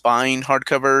like spine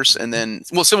hardcovers, and then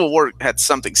Civil War had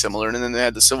something similar, and then they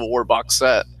had the Civil War box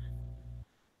set.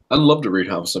 I'd love to read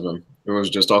House of M. If it was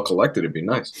just all collected, it'd be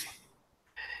nice.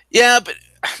 Yeah, but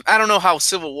I don't know how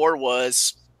Civil War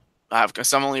was,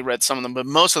 because I've only read some of them, but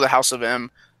most of the House of M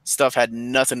stuff had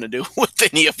nothing to do with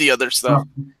any of the other stuff.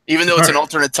 Even though it's an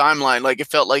alternate timeline, like it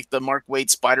felt like the Mark Waid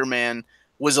Spider-Man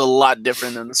was a lot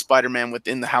different than the Spider-Man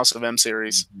within the House of M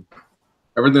series.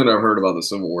 Everything I've heard about the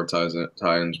Civil War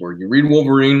tie-ins where you read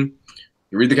Wolverine,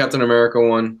 you read the Captain America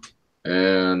one,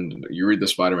 and you read the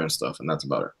Spider-Man stuff, and that's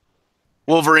about it.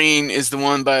 Wolverine is the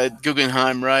one by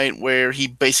Guggenheim, right? Where he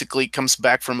basically comes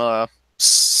back from a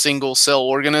single-cell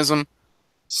organism.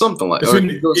 Something like that.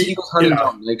 He goes hunting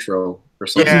down Nitro or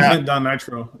something. Yeah. Hunting down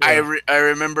Nitro. Yeah. I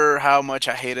remember how much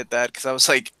I hated that because I was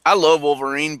like, I love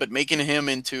Wolverine, but making him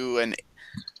into an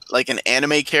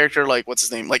anime character, like what's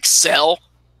his name, like Cell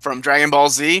from Dragon Ball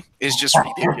Z, is just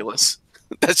ridiculous.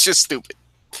 That's just stupid.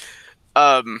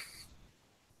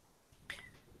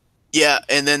 Yeah,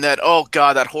 and then that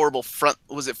horrible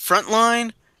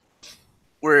Frontline,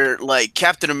 where like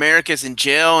Captain America's in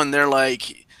jail and they're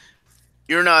like,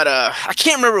 you're not I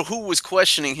can't remember who was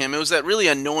questioning him. It was that really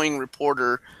annoying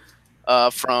reporter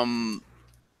from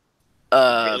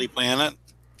Daily Planet?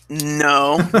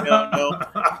 No.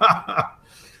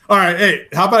 All right, hey,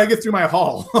 how about I get through my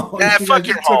haul? Yeah, fuck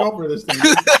your haul. Over this thing.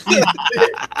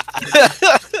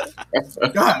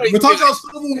 God, we're talking about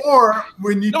Civil War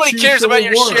when you. Nobody cares Civil about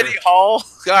your War. shitty haul.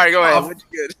 All right, go ahead. What's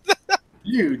good?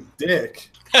 You dick.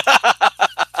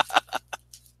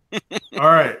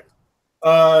 All right.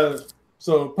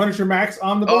 So Punisher Max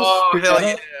on the bus. Oh, hell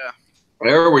yeah.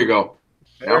 There we go.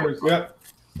 Yeah.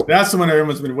 That's the one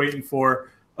everyone's been waiting for.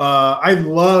 I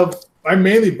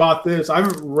mainly bought this. I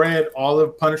haven't read all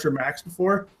of Punisher Max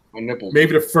before. My nipples.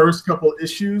 Maybe the first couple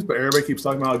issues, but everybody keeps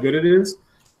talking about how good it is.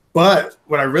 But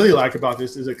what I really like about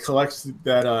this is it collects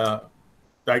that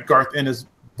Garth Ennis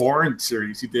Bourne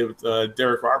series he did with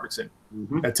Derek Robertson.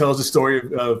 Mm-hmm. That tells the story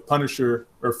of Punisher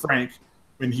or Frank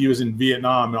when he was in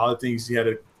Vietnam and all the things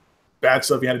bad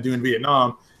stuff he had to do in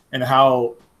Vietnam, and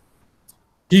how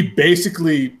he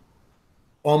basically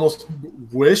almost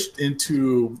wished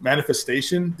into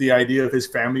manifestation the idea of his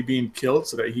family being killed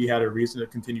so that he had a reason to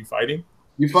continue fighting.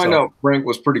 You find out Frank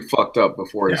was pretty fucked up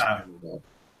before his family died.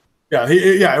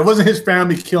 Yeah, it wasn't his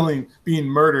family being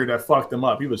murdered that fucked him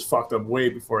up. He was fucked up way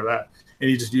before that, and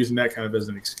he's just using that kind of as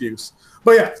an excuse.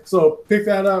 But yeah, so pick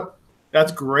that up.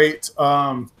 That's great.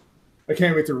 I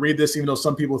can't wait to read this, even though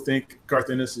some people think Garth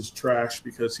Ennis is trash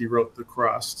because he wrote The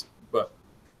Crust. But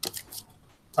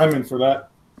I'm in for that.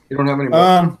 You don't have any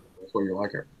more. That's why you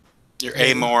like it. You're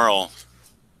amoral.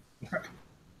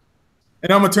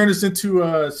 And I'm gonna turn this into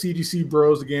CGC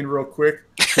Bros again real quick.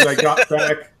 I got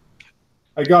back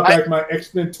my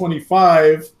X-Men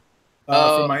 25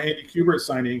 from my Andy Kubert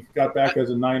signing. Got back as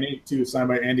a 9.8 too, signed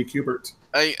by Andy Kubert.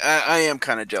 I am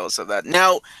kind of jealous of that.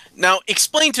 Now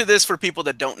explain to this for people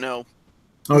that don't know.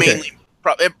 Okay. Mainly,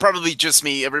 probably just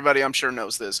me. Everybody I'm sure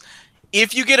knows this.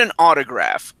 If you get an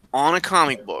autograph on a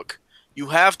comic book, you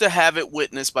have to have it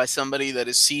witnessed by somebody that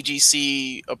is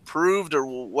CGC approved or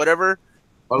whatever.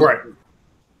 Right.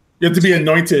 You have to be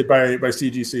anointed by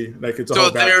CGC. Like it's a So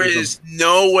whole there baptism. is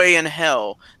no way in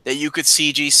hell that you could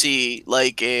CGC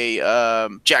like a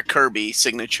Jack Kirby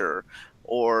signature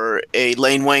or a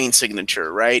Lane Wayne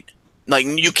signature, right? Like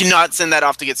you cannot send that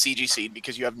off to get CGC'd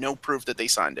because you have no proof that they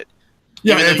signed it.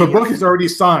 Yeah, Even if a book is already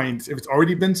signed, if it's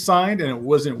already been signed and it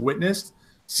wasn't witnessed,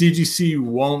 CGC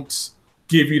won't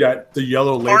give you the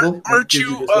yellow label. Aren't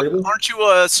you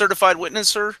a certified witness,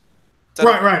 sir?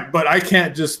 Right. But you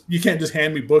can't just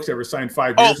hand me books that were signed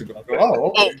 5 years ago.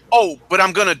 Go, okay. But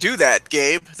I'm gonna do that,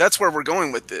 Gabe. That's where we're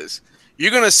going with this.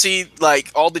 You're gonna see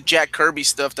like all the Jack Kirby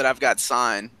stuff that I've got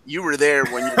signed. You were there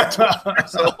when you were 12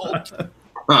 years old.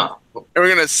 Huh. And we're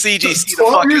gonna CGC the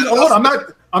 12 fuck years out of old?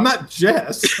 us. I'm not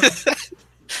Jess.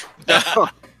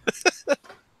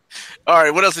 All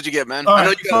right, what else did you get, man? So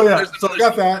I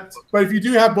got that. But if you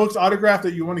do have books autographed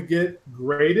that you want to get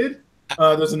graded,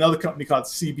 there's another company called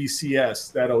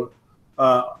CBCS that'll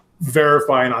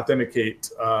verify and authenticate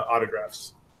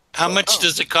autographs. How much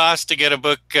does it cost to get a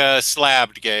book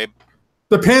slabbed, Gabe?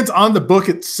 Depends on the book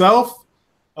itself.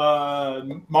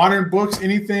 Modern books,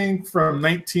 anything from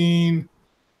I think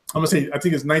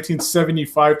it's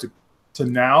 1975 to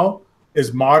now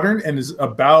is modern and is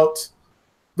about,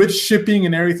 with shipping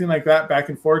and everything like that back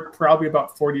and forth, probably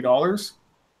about $40.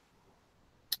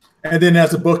 And then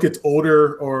as the book gets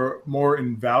older or more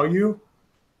in value,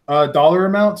 dollar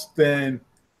amounts, then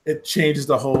it changes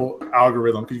the whole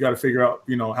algorithm because you got to figure out,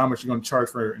 how much you're going to charge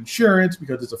for insurance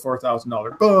because it's a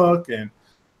 $4,000 book, and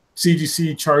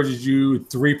CGC charges you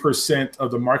 3% of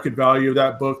the market value of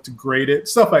that book to grade it,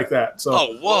 stuff like that.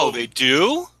 So, they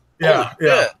do? Yeah.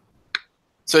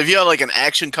 So if you have like an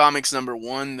Action Comics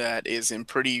 #1 that is in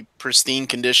pretty pristine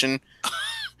condition,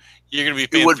 you're gonna be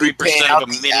paying 3% of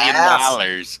 $1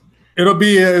 million. It'll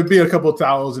be a couple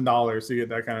 $1,000s to get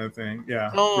that kind of thing.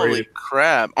 Yeah. Holy graded.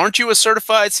 crap! Aren't you a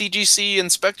certified CGC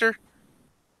inspector?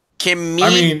 Can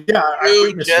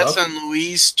Jess and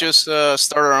Luis just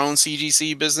start our own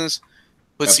CGC business?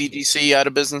 Put CGC out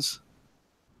of business?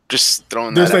 Just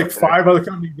throwing that out there. There's like 5 other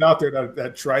companies out there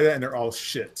that try that, and they're all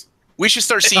shit. We should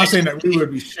start I'm not saying that we would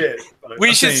be shit.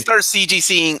 We should start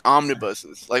CGCing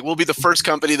omnibuses. Like, we'll be the first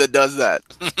company that does that.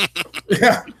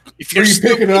 Yeah. If you're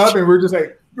pick it up and we're just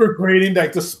like, we're grading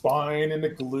like the spine and the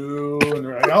glue, and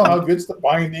we're like, oh, how good's the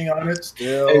binding on it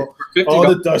still?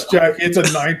 The dust jacket's a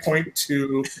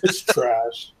 9.2. It's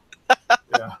trash.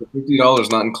 Yeah. For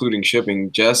 $50, not including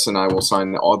shipping, Jess and I will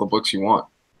sign all the books you want.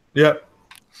 Yep.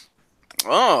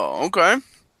 Oh, okay.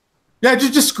 Yeah,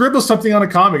 just scribble something on a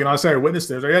comic, and I'll say I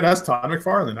witnessed it. Like, yeah, that's Todd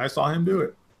McFarlane. I saw him do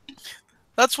it.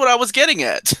 That's what I was getting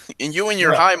at. And you and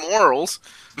your high morals.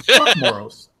 Fuck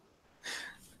morals.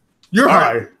 You're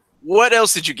high. What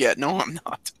else did you get? No, I'm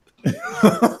not.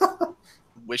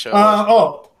 Wish I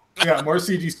was. More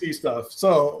CGC stuff.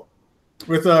 So,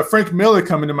 with Frank Miller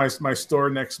coming to my store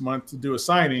next month to do a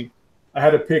signing, I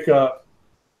had to pick up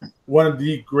one of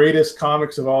the greatest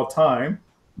comics of all time.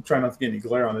 I'm trying not to get any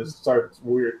glare on this. Sorry, it's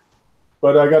weird.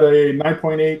 But I got a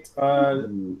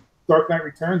 9.8 Dark Knight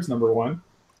Returns #1.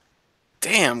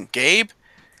 Damn, Gabe.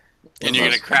 And you're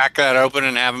going to crack that open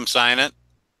and have him sign it?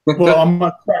 Well, I'm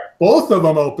going to crack both of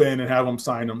them open and have them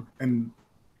sign them. And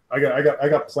I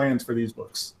got plans for these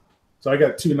books. So I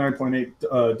got 2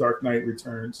 9.8 Dark Knight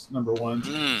Returns #1.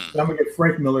 I'm going to get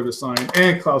Frank Miller to sign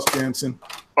and Klaus Janson.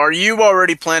 Are you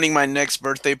already planning my next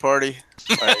birthday party?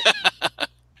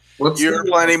 You're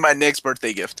planning my next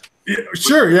birthday gift. Yeah,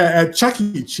 sure, at Chuck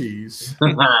E. Cheese.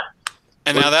 And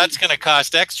now that's going to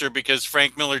cost extra because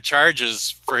Frank Miller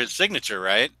charges for his signature,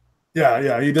 right?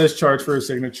 Yeah, he does charge for his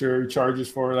signature. He charges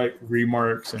for like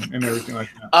remarks and everything like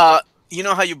that. You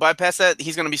know how you bypass that?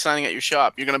 He's going to be signing at your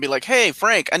shop. You're going to be like, hey,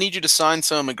 Frank, I need you to sign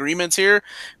some agreements here.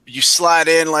 You slide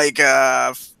in like,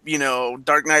 Dark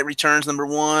Knight Returns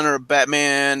 #1 or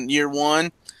Batman Year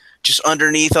 1, just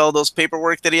underneath all those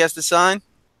paperwork that he has to sign.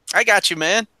 I got you,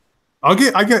 man. I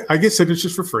get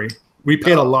signatures for free. We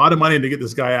paid a lot of money to get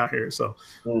this guy out here, so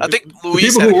I think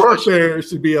Luis, the people who work there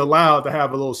should be allowed to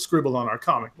have a little scribble on our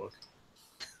comic book.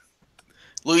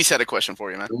 Luis had a question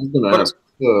for you, man. I was going to ask,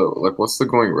 what's the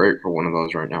going rate for one of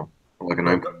those right now? Like a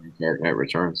 9.8 Dark Knight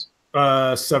Returns.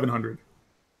 700.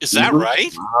 Is that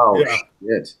right? Wow. Yeah.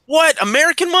 Shit. What?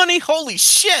 American money? Holy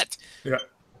shit! Yeah.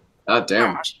 God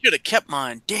damn. I should have kept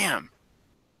mine. Damn.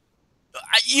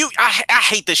 I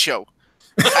hate this show.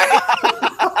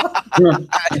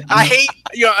 I hate,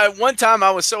 at one time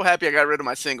I was so happy I got rid of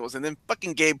my singles, and then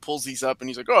fucking Gabe pulls these up and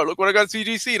he's like, oh, look what I got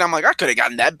CGC, and I'm like, I could have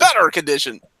gotten that better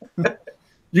condition.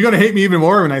 You're going to hate me even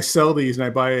more when I sell these and I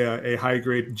buy a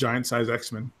high-grade giant-size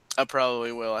X-Men. I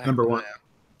probably will. Number 1.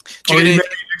 Did you get you any-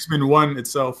 mentioned X-Men 1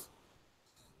 itself.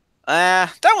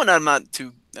 that one I'm not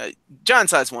too. John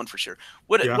Size 1 for sure.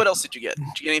 What else did you get?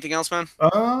 Did you get anything else, man?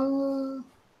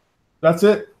 That's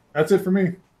it. That's it for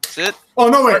me. That's it. Oh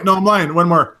no, wait, no, I'm lying. One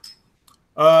more.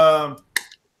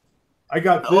 I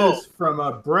got this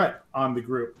from Brett on the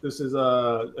group. This is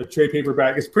a trade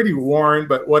paperback. It's pretty worn,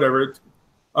 but whatever.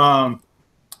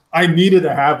 I needed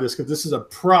to have this because this is a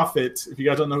Prophet. If you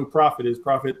guys don't know who Prophet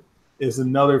is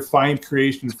another fine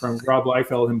creation from Rob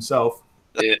Liefeld himself.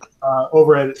 Yeah.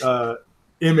 Over at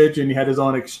Image, and he had his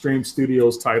own Extreme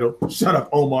Studios title. Shut up,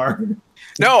 Omar.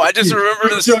 No, I just remember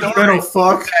the story.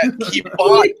 Fuck.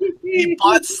 He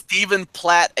bought Stephen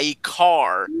Platt a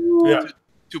car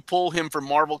to pull him for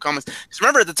Marvel Comics. Because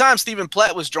remember, at the time, Stephen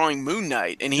Platt was drawing Moon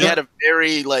Knight, and he had a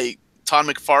very like Todd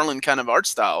McFarlane kind of art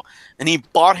style. And he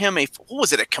bought him a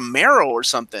Camaro or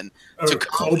something? Or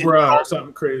Cobra or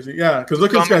something crazy. Yeah, because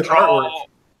look at this guy's artwork.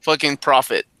 Fucking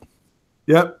Prophet.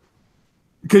 Yep.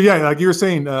 Because like you were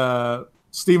saying,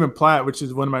 Stephen Platt, which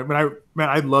is one of my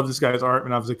I love this guy's art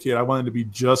when I was a kid. I wanted to be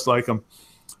just like him.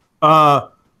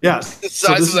 So this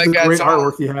is the great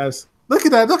artwork he has. Look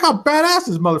at that! Look how badass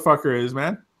this motherfucker is,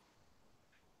 man.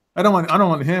 I don't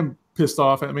want him pissed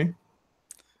off at me.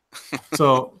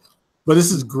 So, but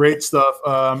this is great stuff.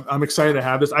 I'm excited to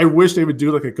have this. I wish they would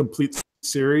do like a complete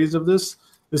series of this.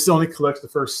 This only collects the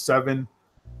first 7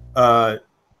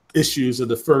 issues of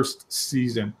the first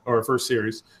season or first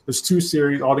series. There's 2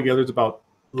 series altogether. It's about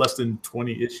less than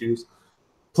 20 issues,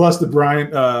 plus the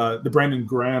Brandon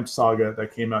Graham saga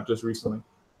that came out just recently.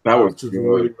 That was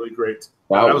really great.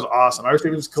 That was awesome. I wish they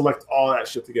would just collect all that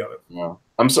shit together. Yeah,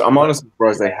 I'm honestly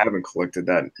surprised they haven't collected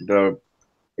that. I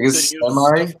guess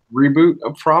semi reboot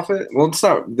of Prophet. Well,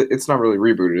 it's not really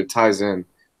rebooted. It ties in,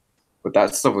 but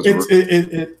that stuff was.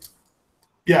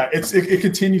 It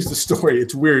continues the story.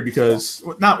 It's weird because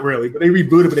not really, but they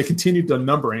rebooted, but they continued the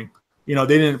numbering. They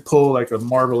didn't pull like a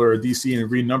Marvel or a DC and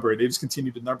renumber it. They just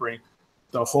continued the numbering,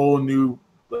 the whole new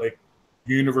like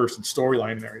universe and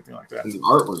storyline and everything like that. And the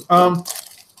artwork.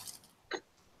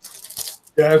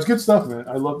 Yeah, it's good stuff, man.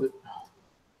 I loved it.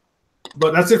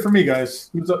 But that's it for me, guys.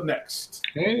 Who's up next?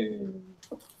 Hey,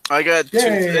 I got 2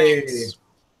 things.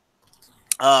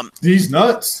 These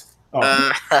nuts.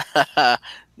 Oh.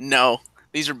 No.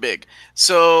 These are big.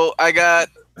 So I got.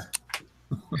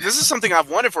 This is something I've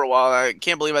wanted for a while. I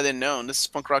can't believe I didn't know. This is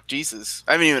Punk Rock Jesus.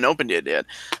 I haven't even opened it yet,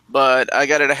 but I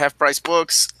got it at Half Price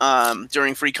Books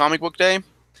during Free Comic Book Day,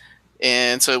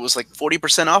 and so it was like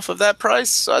 40% off of that price.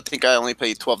 So I think I only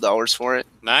paid $12 for it.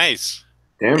 Nice.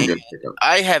 Damn good pickup.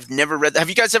 I have never read. Have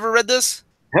you guys ever read this?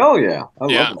 Hell yeah! I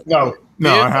love it.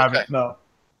 No, I haven't. Okay. No.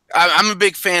 I'm a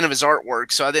big fan of his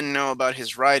artwork, so I didn't know about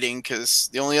his writing because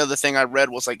the only other thing I read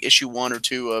was like issue 1 and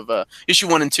 2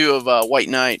 of White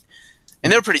Knight,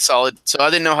 and they're pretty solid. So I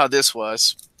didn't know how this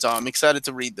was, so I'm excited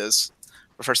to read this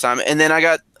for the first time. And then I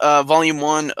got volume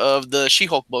 1 of the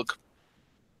She-Hulk book.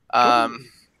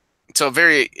 So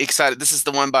very excited. This is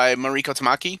the one by Mariko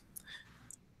Tamaki,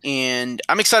 and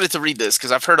I'm excited to read this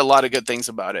because I've heard a lot of good things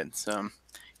about it. So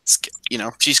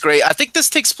she's great. I think this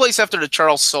takes place after the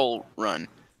Charles Soule run,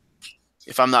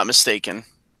 if I'm not mistaken.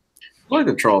 I like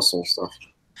the Charles Soule stuff.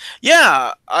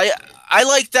 Yeah, I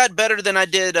like that better than I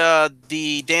did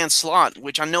the Dan Slott,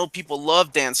 which I know people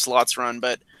love Dan Slott's run,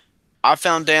 but I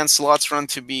found Dan Slott's run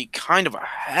to be kind of a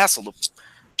hassle to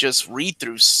just read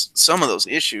through some of those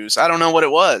issues. I don't know what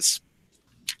it was.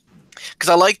 Because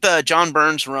I like the John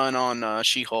Burns run on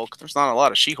She-Hulk. There's not a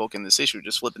lot of She-Hulk in this issue,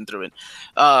 just flipping through it.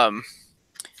 And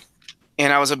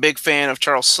I was a big fan of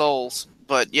Charles Soule's.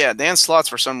 But yeah, Dan Slott's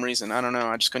for some reason, I don't know,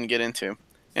 I just couldn't get into.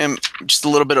 And just a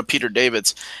little bit of Peter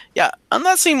David's. Yeah, I'm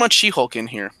not seeing much She-Hulk in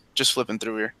here. Just flipping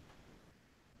through here.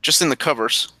 Just in the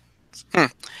covers.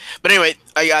 But anyway,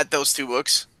 I got those 2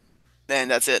 books. And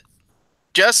that's it.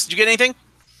 Jess, did you get anything?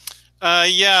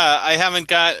 Yeah, I haven't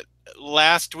got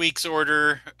last week's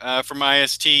order from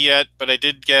IST yet, but I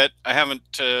haven't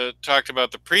talked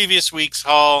about the previous week's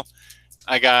haul.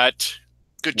 I got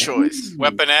good choice.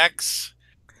 Weapon X,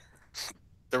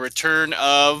 The Return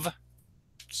of.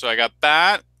 So I got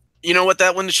that. You know what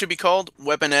that one should be called?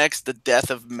 Weapon X, The Death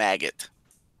of Maggot.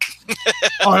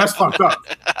 Oh, that's fucked up.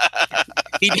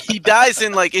 He dies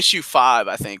in like issue 5,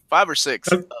 I think. 5 or 6.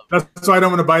 That's why I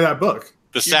don't want to buy that book.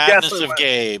 The Sadness of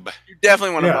Gabe. You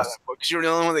definitely want to buy that book because you're the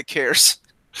only one that cares.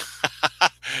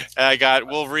 And I got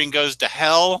Wolverine Goes to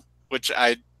Hell, which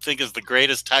I think is the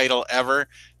greatest title ever.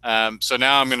 So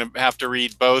now I'm going to have to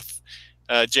read both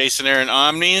Jason Aaron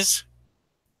Omnis.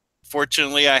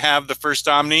 Fortunately, I have the first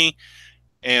Omni,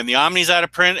 and the Omni's out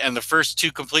of print, and the first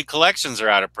 2 complete collections are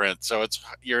out of print. So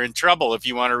you're in trouble if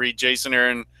you want to read Jason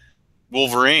Aaron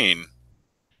Wolverine.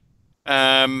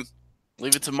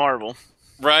 Leave it to Marvel.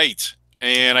 Right.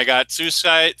 And I got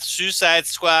Suicide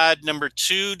Squad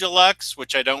 #2 Deluxe,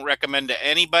 which I don't recommend to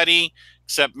anybody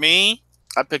except me.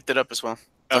 I picked it up as well.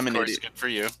 Of course, good for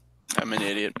you. I'm an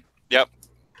idiot. Yep.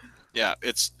 Yeah,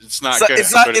 it's not good.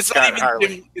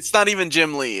 It's not even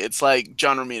Jim Lee. It's like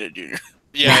John Romita Jr.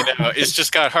 Yeah, I know. It's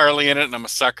just got Harley in it, and I'm a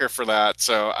sucker for that.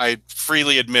 So I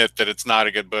freely admit that it's not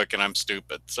a good book, and I'm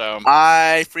stupid. So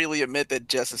I freely admit that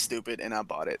Jess is stupid, and I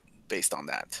bought it based on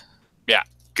that. Yeah,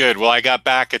 good. Well, I got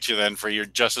back at you then for your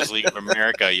Justice League of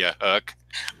America, you hook.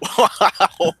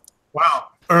 Wow.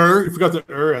 You forgot the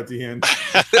at the end.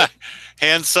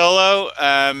 Han Solo.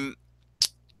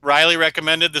 Riley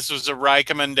recommended. This was a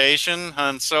recommendation.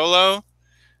 Han Solo,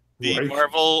 the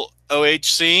Marvel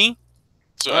OHC.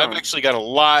 So I've actually got a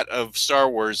lot of Star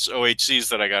Wars OHCs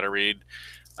that I got to read.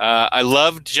 I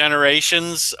loved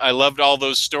Generations. I loved all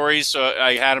those stories, so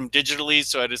I had them digitally.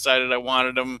 So I decided I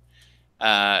wanted them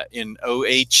in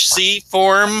OHC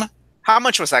form. How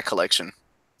much was that collection?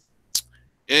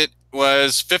 It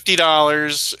was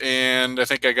 $50, and I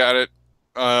think I got it.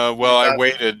 Well, I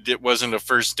waited. It wasn't a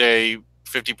first day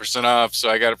 50% off, so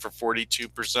I got it for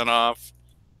 42% off,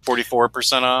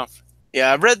 44% off.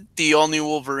 Yeah, I read the all-new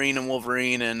Wolverine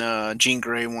and Jean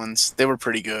Grey ones. They were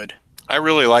pretty good. I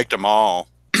really liked them all.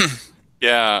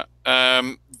 Yeah.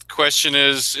 Question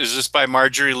is this by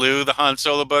Marjorie Liu, the Han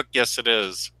Solo book? Yes, it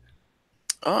is.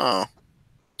 Oh.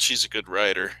 She's a good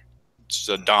writer. She's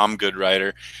a damn good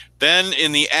writer. Then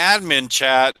in the admin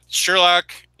chat,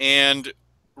 Sherlock and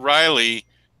Riley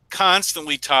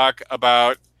constantly talk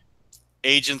about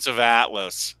Agents of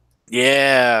Atlas.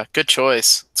 Yeah, good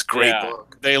choice. It's a great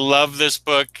book. They love this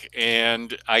book,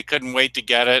 and I couldn't wait to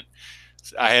get it.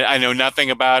 I know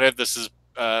nothing about it. This is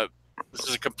a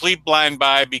complete blind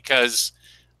buy because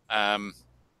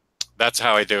that's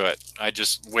how I do it. I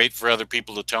just wait for other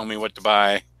people to tell me what to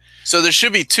buy. So there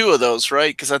should be 2 of those,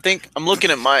 right? Because I think I'm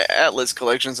looking at my Atlas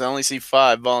collections. I only see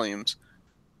 5 volumes.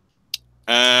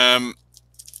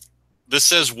 This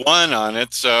says 1 on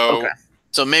it, so okay.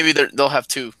 So maybe they'll have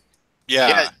 2.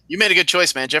 Yeah, you made a good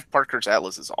choice, man. Jeff Parker's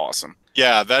Atlas is awesome.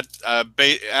 Yeah, that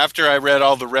after I read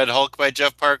all the Red Hulk by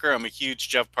Jeff Parker, I'm a huge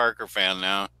Jeff Parker fan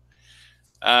now.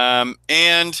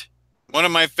 And one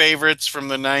of my favorites from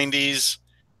the 90s,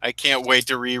 I can't wait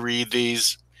to reread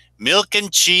these. Milk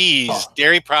and Cheese,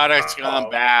 Dairy Products Gone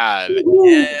Bad.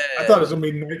 Yeah. I thought it was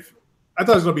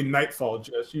gonna be Nightfall,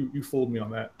 Jess. You fooled me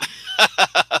on that.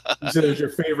 You said it was your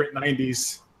favorite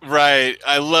 90s. Right.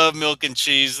 I love Milk and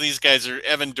Cheese. These guys are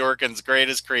Evan Dorkin's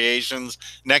greatest creations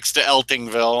next to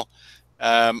Eltingville.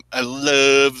 I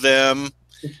love them.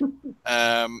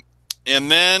 And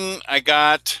then I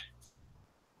got,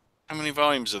 how many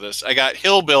volumes of this? I got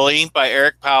Hillbilly by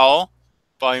Eric Powell,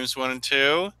 volumes 1 and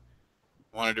 2.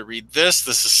 Wanted to read this.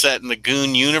 This is set in the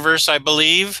Goon universe, I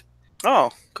believe.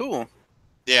 Oh, cool.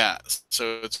 Yeah.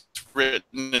 So it's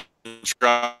written and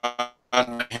drawn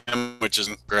by him, which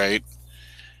isn't great.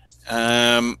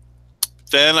 Then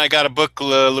I got a book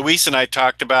Luis and I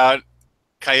talked about,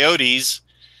 Coyotes.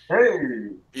 Hey.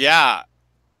 Yeah.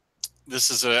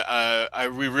 This is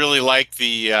we really like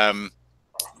the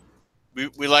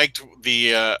we liked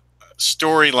the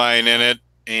storyline in it,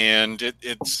 and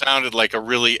it sounded like a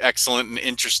really excellent and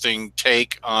interesting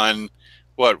take on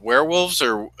what, werewolves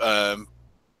or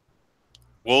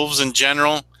wolves in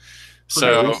general.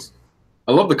 So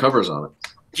I love the covers on it.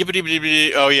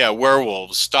 Oh yeah,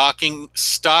 werewolves stalking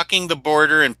the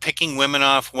border and picking women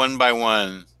off one by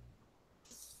one.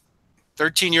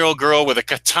 13-year-old girl with a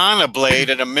katana blade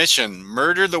at a mission.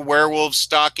 Murder the werewolves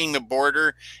stalking the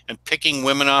border and picking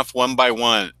women off one by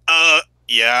one.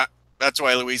 Yeah, that's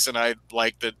why Luis and I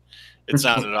liked it. It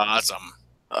sounded awesome.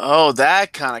 Oh,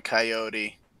 that kind of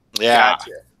coyote. Yeah.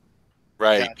 Gotcha.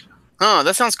 Right. Gotcha. Huh,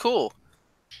 that sounds cool.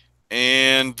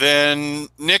 And then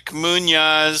Nick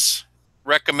Munoz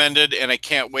recommended, and I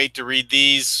can't wait to read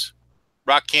these,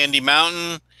 Rock Candy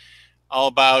Mountain, all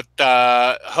about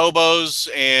hobos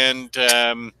and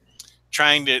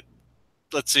trying to,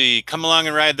 come along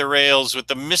and ride the rails with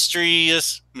the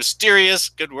mysterious,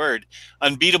 good word,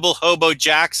 unbeatable hobo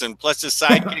Jackson, plus his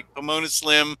sidekick Pomona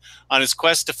Slim on his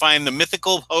quest to find the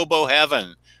mythical hobo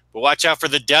heaven. But watch out for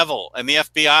the devil and the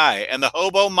FBI and the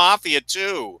hobo mafia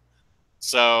too.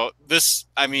 So this,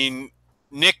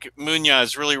 Nick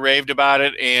Munoz really raved about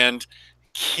it, and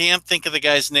can't think of the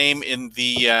guy's name in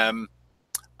the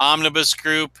Omnibus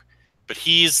group, but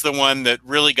he's the one that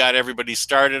really got everybody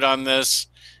started on this.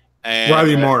 And,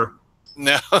 Ryleymo.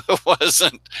 No, it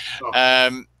wasn't. Oh.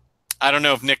 I don't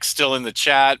know if Nick's still in the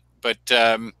chat, but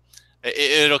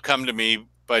it'll come to me.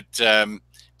 But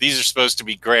these are supposed to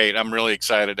be great. I'm really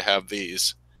excited to have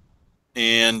these.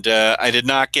 And I did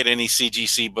not get any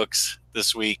CGC books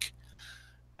this week.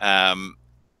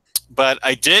 But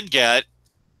I did get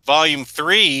volume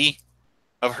 3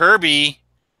 of Herbie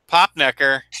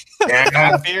Popnecker.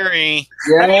 Yes. Theory.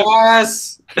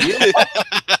 Yes.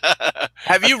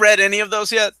 Have you read any of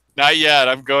those yet? Not yet.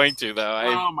 I'm going to, though.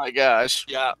 Oh my gosh.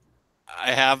 Yeah.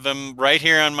 I have them right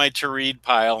here on my to-read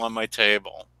pile on my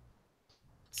table.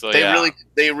 So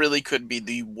they really could be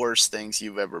the worst things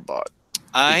you've ever bought.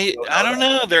 I don't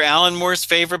know. They're Alan Moore's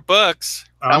favorite books.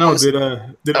 I don't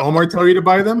know. Did Omar tell you to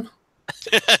buy them?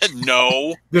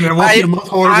 No. Then it won't be the most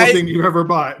horrible thing you've ever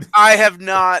bought. I have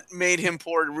not made him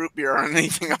pour root beer on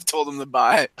anything I've told him to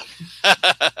buy.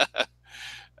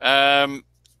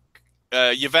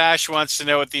 Yavash wants to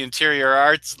know what the interior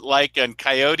art's like on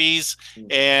Coyotes.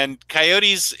 And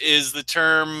Coyotes is the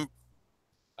term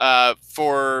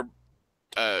for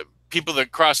people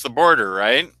that cross the border,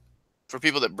 right? For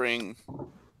people that bring...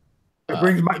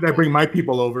 That bring my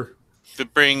people over.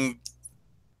 That bring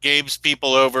Gabe's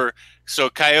people over. So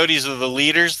Coyotes are the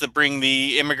leaders that bring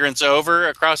the immigrants over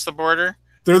across the border?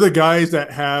 They're the guys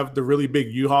that have the really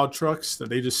big U-Haul trucks that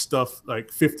they just stuff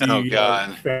like 50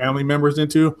 family members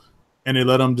into, and they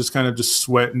let them just kind of just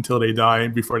sweat until they die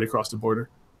before they cross the border.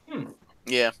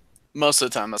 Yeah, most of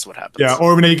the time that's what happens. Yeah,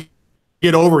 or when they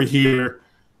get over here,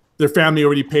 their family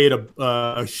already paid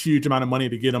a huge amount of money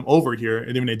to get them over here,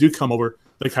 and then when they do come over,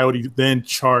 the Coyote then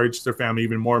charge their family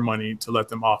even more money to let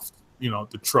them off,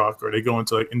 the truck, or they go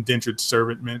into like indentured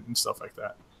servantment and stuff like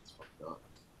that.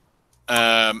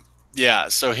 Yeah,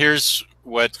 so here's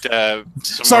what...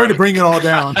 Sorry to bring it all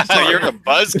down. You're a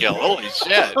buzzkill. Holy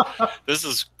shit. This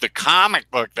is the comic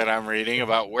book that I'm reading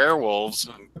about werewolves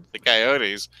and the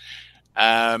Coyotes.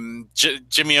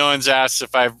 Jimmy Owens asks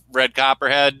if I've read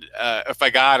Copperhead. If I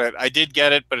got it. I did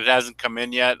get it, but it hasn't come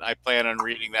in yet. I plan on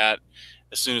reading that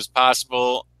as soon as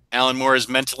possible. Alan Moore is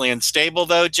mentally unstable,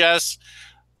 though, Jess.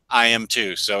 I am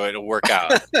too, so it'll work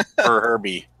out for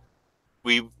Herbie.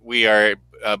 We are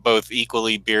both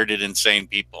equally bearded, insane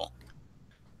people.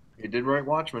 You did write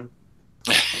Watchmen.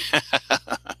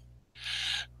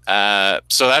 So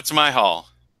that's my haul.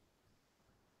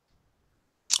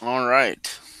 All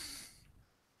right.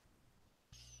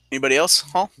 Anybody else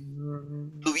haul?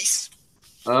 Luis?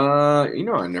 I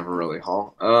never really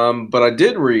haul. But I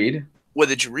did read. What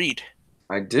did you read?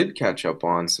 I did catch up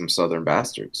on some Southern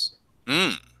Bastards.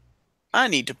 I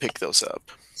need to pick those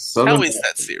up. How is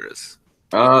that series?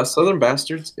 Southern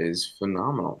Bastards is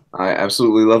phenomenal. I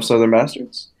absolutely love Southern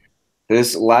Bastards.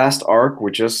 This last arc,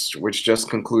 which just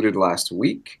concluded last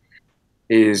week,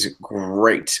 is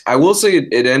great. I will say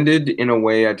it ended in a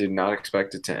way I did not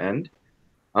expect it to end.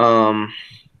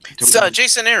 It's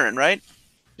Jason Aaron, right?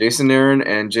 Jason Aaron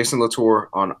and Jason Latour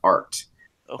on art.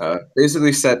 Okay.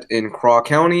 Basically set in Craw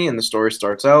County, and the story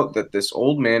starts out that this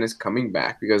old man is coming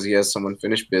back because he has some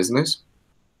unfinished business,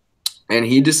 and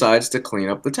he decides to clean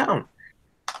up the town.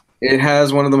 It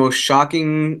has one of the most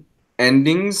shocking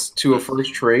endings to a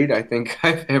first trade I think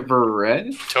I've ever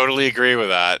read. Totally agree with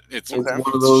that. It's one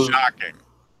of those shocking.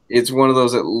 It's one of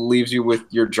those that leaves you with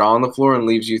your jaw on the floor and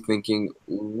leaves you thinking,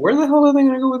 where the hell are they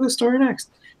going to go with this story next?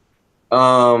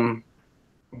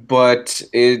 But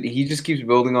he just keeps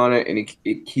building on it, and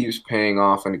it keeps paying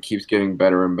off, and it keeps getting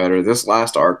better and better. This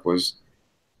last arc was...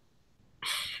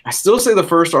 I still say the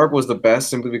first arc was the best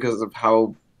simply because of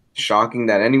how shocking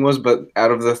that ending was, but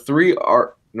out of the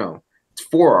it's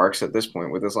 4 arcs at this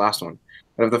point with this last one.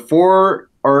 Out of the 4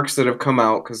 arcs that have come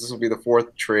out, because this will be the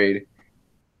 4th trade,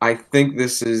 I think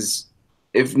this is,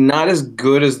 if not as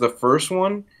good as the first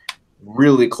one,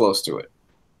 really close to it.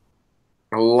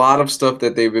 A lot of stuff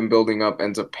that they've been building up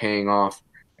ends up paying off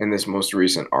in this most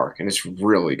recent arc, and it's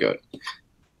really good.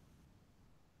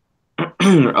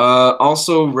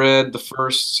 Also read the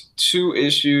first 2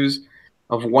 issues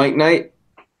of White Knight.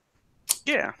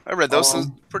 Yeah, I read those.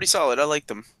 Pretty solid. I like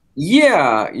them.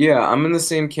 Yeah, I'm in the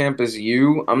same camp as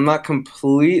you. I'm not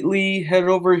completely head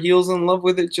over heels in love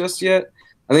with it just yet.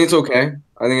 I think it's okay.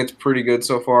 I think it's pretty good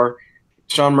so far.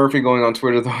 Sean Murphy going on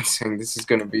Twitter, though, and saying this is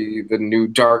going to be the new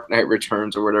Dark Knight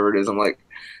Returns or whatever it is. I'm like,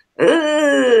 come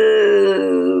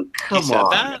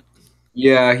on. That?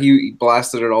 Yeah, he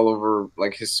blasted it all over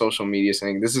like his social media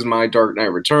saying, this is my Dark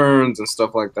Knight Returns and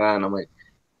stuff like that. And I'm like,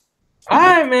 all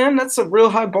right, man, that's a real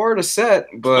high bar to set,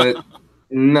 but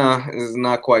nah, it's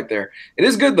not quite there. It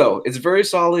is good, though. It's very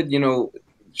solid.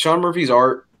 Sean Murphy's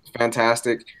art,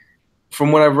 fantastic.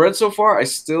 From what I've read so far, I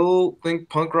still think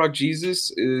Punk Rock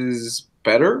Jesus is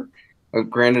better.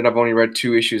 Granted, I've only read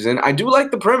 2 issues in. I do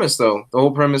like the premise, though. The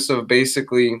whole premise of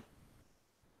basically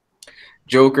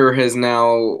Joker has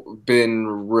now been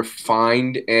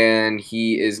refined, and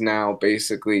he is now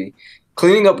basically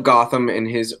cleaning up Gotham in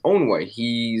his own way.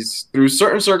 He's, through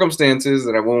certain circumstances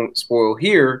that I won't spoil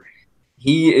here,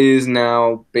 he is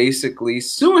now basically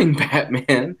suing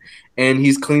Batman, and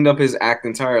he's cleaned up his act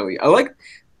entirely. I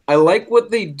like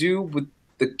what they do with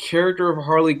the character of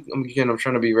Harley. Again, I'm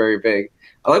trying to be very vague.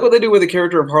 I like what they do with the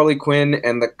character of Harley Quinn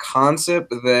and the concept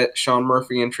that Sean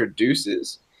Murphy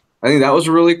introduces. I think that was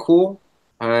really cool,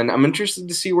 and I'm interested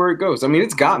to see where it goes. I mean,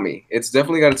 it's got me. It's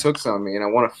definitely got its hooks on me, and I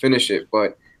want to finish it,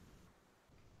 but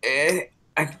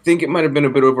I think it might have been a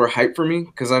bit overhyped for me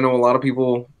because I know a lot of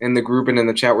people in the group and in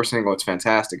the chat were saying, "Oh, it's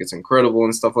fantastic, it's incredible,"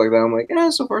 and stuff like that. I'm like, yeah,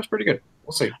 so far it's pretty good.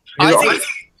 We'll see.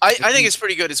 I think it's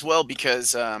pretty good as well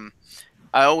because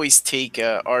I always take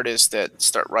artists that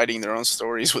start writing their own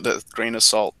stories with a grain of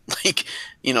salt. Like,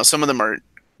 you know, some of them are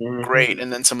great,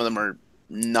 and then some of them are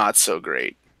not so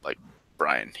great, like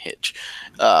Brian Hitch.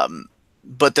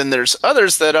 But then there's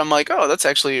others that I'm like, oh, that's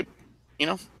actually, you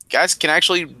know, guys can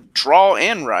actually draw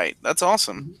and write. That's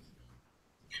awesome.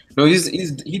 No,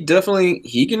 he definitely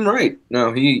can write.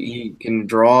 No, he can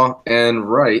draw and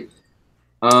write.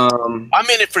 I'm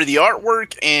in it for the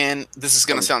artwork, and this is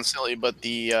gonna sound silly, but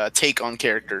the take on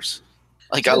characters.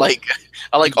 Like I like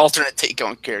alternate take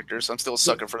on characters. I'm still a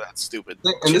sucker for that stupid.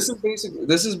 And this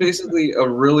is basically a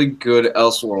really good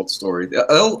Elseworld story. The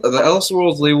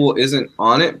Elseworlds label isn't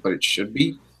on it, but it should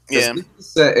be. Yeah. It's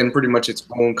set in pretty much its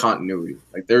own continuity.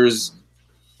 Like there's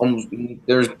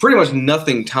pretty much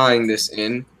nothing tying this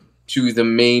in to the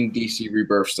main DC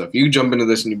Rebirth stuff. You jump into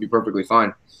this and you'd be perfectly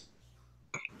fine.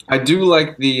 I do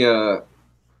like the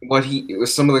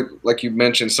some of the, like you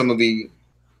mentioned, some of the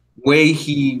way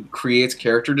he creates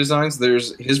character designs.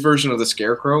 There's his version of the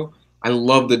Scarecrow. I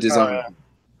love the design.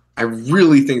 I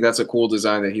really think that's a cool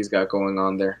design that he's got going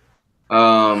on there.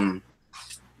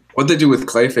 What they do with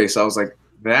Clayface, I was like,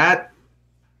 that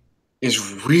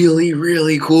is really,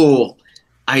 really cool.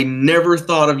 I never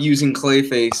thought of using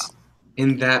Clayface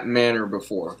in that manner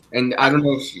before. And I don't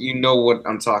know if you know what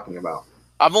I'm talking about.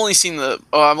 I've only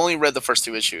read the first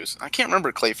 2 issues. I can't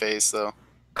remember Clayface though.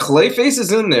 Clayface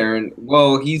is in there, and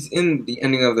well, he's in the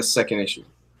ending of the 2nd issue.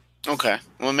 Okay,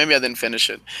 well maybe I didn't finish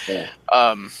it. Yeah.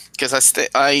 Because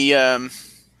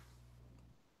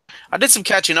I did some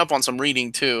catching up on some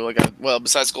reading too. Like,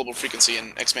 besides Global Frequency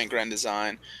and X-Men Grand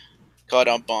Design, caught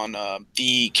up on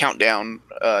the countdown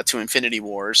to Infinity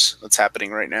Wars that's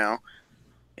happening right now,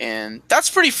 and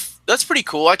that's pretty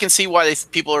cool. I can see why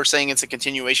people are saying it's a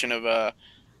continuation of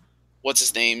what's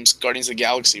his name's Guardians of the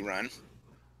Galaxy run.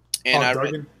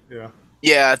 And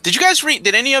yeah. Did you guys read?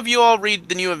 Did any of you all read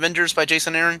the new Avengers by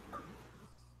Jason Aaron?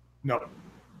 No.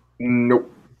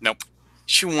 Nope.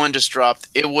 Issue 1 just dropped.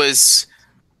 It was.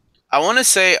 I want to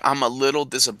say I'm a little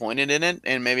disappointed in it,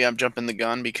 and maybe I'm jumping the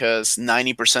gun because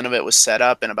 90% of it was set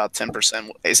up and about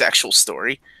 10% is actual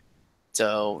story.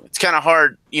 So it's kind of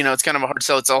hard, it's kind of a hard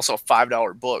sell. It's also a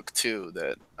 $5 book too.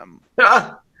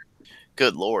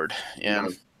 Good Lord, yeah.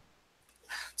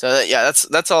 So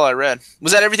that's all I read.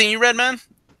 Was that everything you read, man?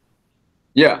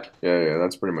 Yeah.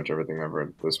 That's pretty much everything I've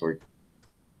read this week.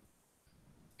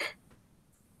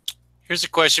 Here's a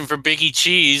question for Biggie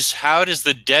Cheese. How does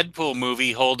the Deadpool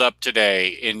movie hold up today,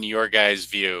 in your guys'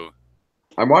 view?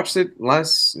 I watched it like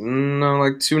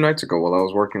 2 nights ago while I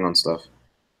was working on stuff.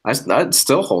 It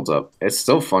still holds up. It's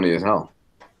still funny as hell.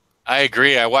 I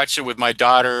agree. I watched it with my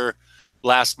daughter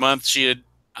last month.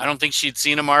 I don't think she'd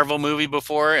seen a Marvel movie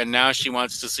before, and now she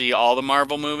wants to see all the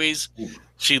Marvel movies.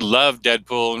 She loved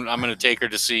Deadpool, and I'm going to take her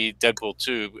to see Deadpool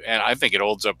 2, and I think it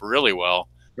holds up really well.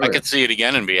 I could see it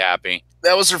again and be happy.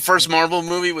 That was her first Marvel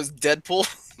movie, was Deadpool?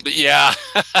 Yeah.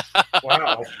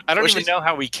 Wow. I don't even know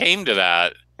how we came to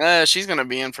that. She's going to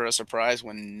be in for a surprise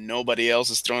when nobody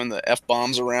else is throwing the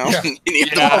F-bombs around.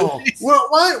 Yeah. Oh. Well,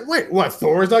 wait, what?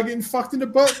 Thor's not getting fucked in the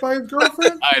butt by his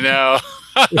girlfriend? I know.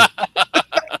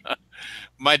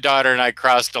 My daughter and I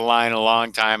crossed a line a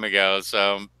long time ago,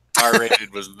 so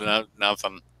R-rated was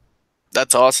nothing.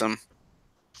 That's awesome.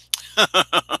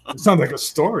 It sounds like a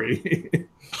story.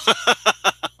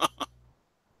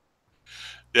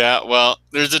 Yeah, well,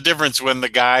 there's a difference when the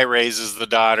guy raises the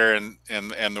daughter and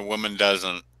the woman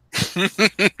doesn't.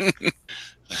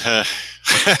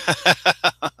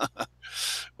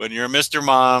 When you're a Mr.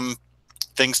 Mom,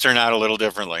 things turn out a little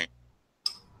differently.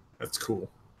 That's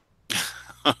cool.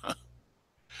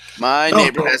 My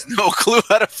neighbor has no clue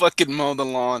how to fucking mow the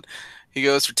lawn. He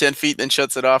goes for 10 feet, then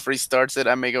shuts it off, restarts it.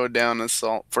 I may go down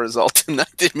for his ultimate.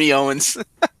 Did me Owens.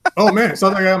 Oh, man. It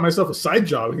sounds like I got myself a side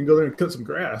job. I can go there and cut some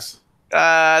grass.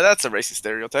 That's a racist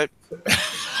stereotype.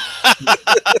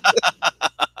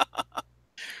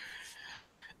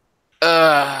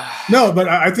 No, but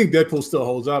I think Deadpool still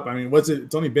holds up. I mean,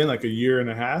 it's only been like a year and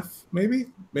a half, maybe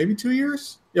 2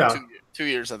 years. Yeah, 2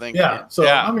 years, I think. Yeah. So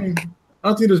Yeah. I mean, I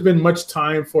don't think there's been much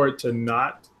time for it to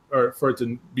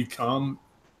become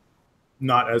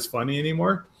not as funny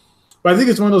anymore. But I think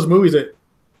it's one of those movies that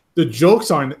the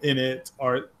jokes in it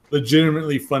are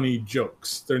legitimately funny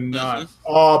jokes. They're not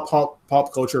all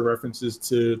pop culture references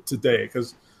to today,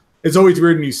 because it's always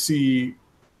weird when you see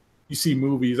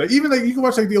movies like you can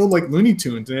watch like the old like Looney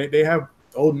Tunes, and they have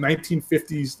old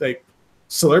 1950s like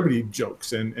celebrity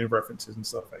jokes and references and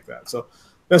stuff like that. So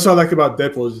that's what I like about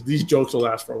Deadpool is these jokes will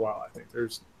last for a while. I think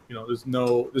there's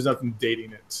nothing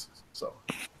dating it. So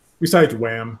besides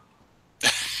Wham.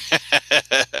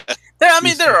 I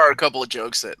mean, there are a couple of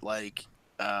jokes that like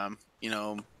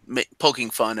poking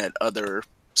fun at other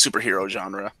superhero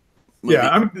genre movies. Yeah,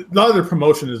 I mean, a lot of their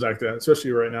promotion is like that,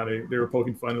 especially right now. They were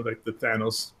poking fun at like the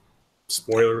Thanos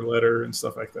spoiler letter and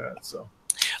stuff like that. So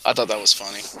I thought that was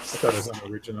funny. I thought it was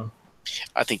unoriginal.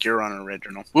 I think you're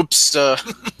unoriginal. Whoops.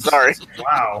 Sorry.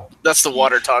 Wow. That's the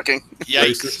water talking.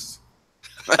 Yikes.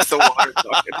 That's the water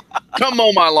talking. Come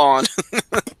mow my lawn.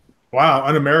 Wow,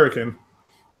 un-American.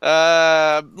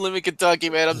 Live in Kentucky,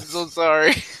 man. I'm so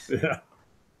sorry. Yeah.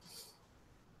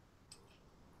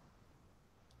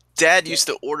 Dad used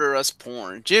to order us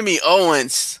porn. Jimmy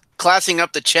Owens, classing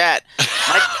up the chat.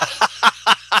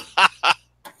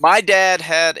 My dad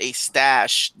had a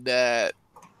stash that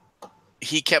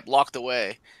he kept locked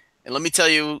away. And let me tell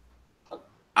you,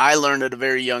 I learned at a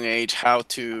very young age how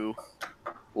to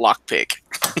lockpick.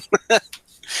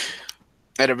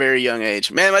 At a very young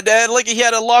age. Man, my dad, he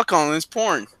had a lock on his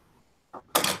porn.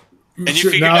 And you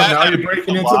figured out now how you're to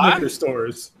breaking use into a liquor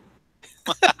stores.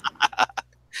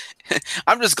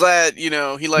 I'm just glad, he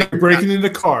You're breaking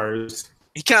into cars.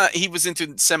 he was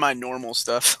into semi-normal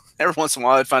stuff. Every once in a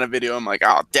while I'd find a video, I'm like,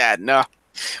 oh, Dad, no.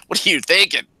 What are you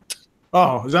thinking?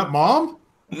 Oh, is that Mom?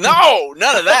 No,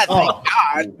 none of that. Oh.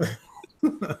 Thank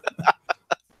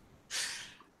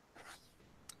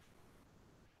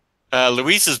God.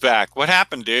 Luis is back. What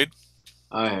happened, dude?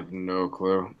 I have no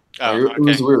clue. Oh, It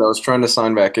was okay. weird. I was trying to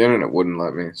sign back in and it wouldn't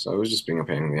let me, so I was just being a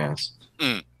pain in the ass.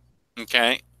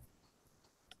 Okay.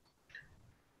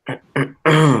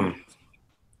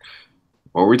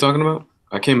 What were we talking about?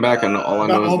 I came back and all I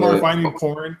know is Omar that finding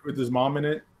porn with his mom in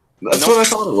it. that's what I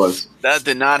thought it was. That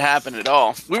did not happen at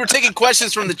all. We were taking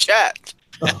questions from the chat.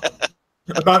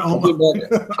 About I came Omar.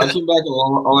 back and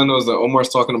all I know is that Omar's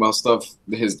talking about stuff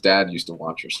that his dad used to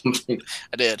watch or something.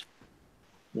 I did.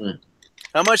 Hmm.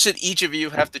 How much did each of you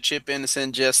have to chip in to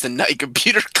send Jess the night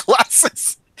computer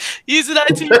classes? He's an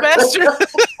IT master.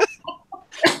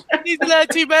 He's an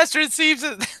IT master, it seems.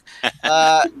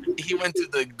 He went to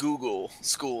the Google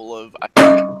School of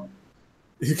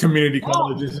Community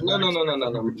colleges.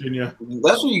 No. Virginia.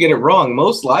 That's where you get it wrong.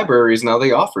 Most libraries now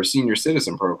they offer senior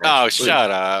citizen programs. Oh, shut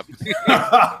up.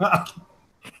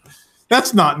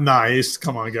 That's not nice.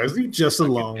 Come on, guys. Leave Jess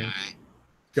alone.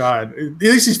 God. At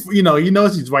least he's, he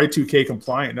knows he's Y2K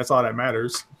compliant. That's all that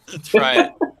matters. That's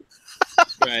right.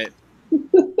 Right.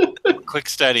 Quick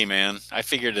study, man. I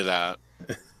figured it out.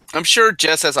 I'm sure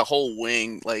Jess has a whole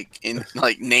wing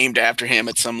named after him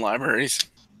at some libraries.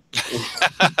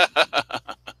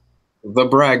 The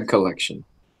Bragg collection.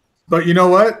 But you know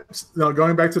what? Now,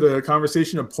 going back to the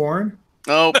conversation of porn.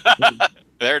 Oh,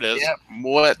 There it is. yeah.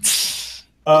 What?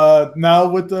 Now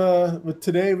with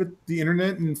today with the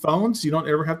internet and phones, you don't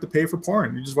ever have to pay for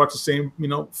porn. You just watch the same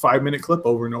 5-minute clip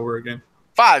over and over again.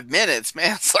 5 minutes,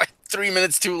 man. It's like 3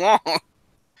 minutes too long.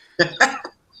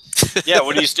 Yeah,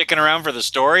 what are you sticking around for the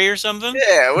story or something?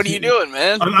 Yeah, what are you doing,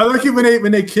 man? I like it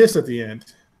when they kiss at the end.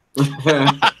 No.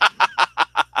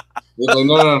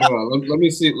 Let me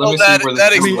see. Let me see where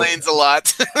that this explains a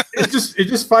lot. It's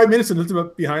just 5 minutes and nothing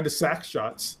but behind the sack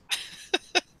shots.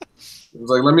 It's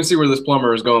like, let me see where this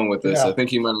plumber is going with this. Yeah. I think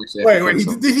he might actually.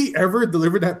 Wait, did he ever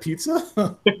deliver that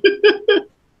pizza?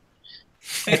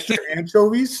 Extra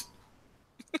anchovies?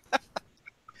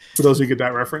 For those who get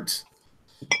that reference.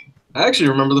 I actually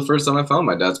remember the first time I found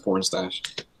my dad's porn stash.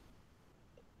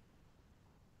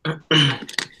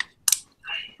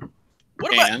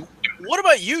 What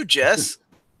about you, Jess?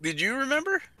 Did you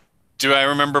remember? Do I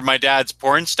remember my dad's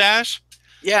porn stash?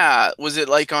 Yeah, was it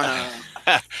like on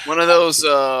one of those?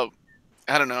 I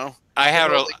don't know. I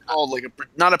had a called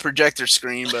not a projector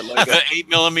screen, but like a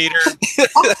 8mm.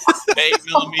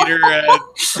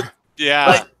 8mm.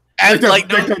 Yeah. Like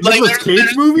Nicolas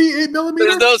Cage movie, 8mm?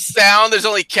 There's no sound. There's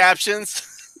only captions.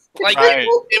 Like, Right.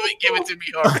 give it to me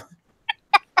hard.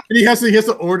 And he has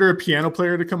to order a piano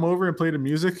player to come over and play the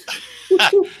music.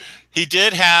 He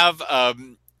did have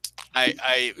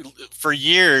I for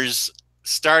years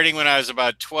starting when I was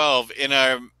about 12.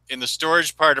 In the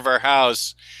storage part of our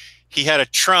house, he had a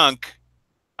trunk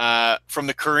from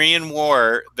the Korean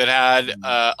War that had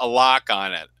a lock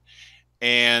on it.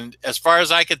 And as far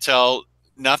as I could tell,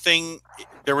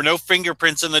 there were no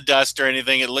fingerprints in the dust or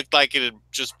anything. It looked like it had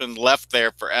just been left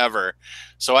there forever.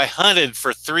 So I hunted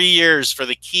for 3 years for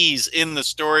the keys in the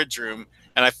storage room,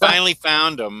 and I finally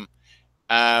found them.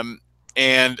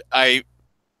 And I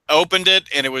opened it,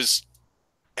 and it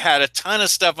had a ton of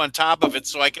stuff on top of it,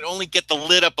 so I could only get the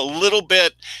lid up a little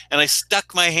bit, and I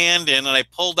stuck my hand in, and I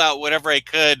pulled out whatever I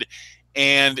could,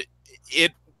 and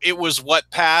it was what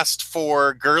passed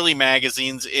for girly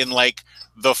magazines in like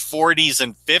the 40s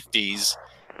and 50s.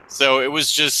 So it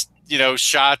was just,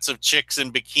 shots of chicks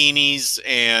in bikinis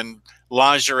and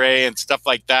lingerie and stuff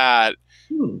like that.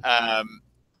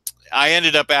 I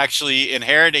ended up actually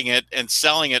inheriting it and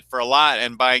selling it for a lot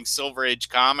and buying Silver Age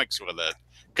comics with it.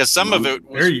 Because some of it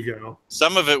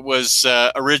was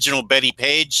original Betty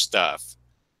Page stuff.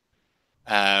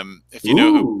 If you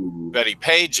know who Betty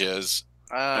Page is.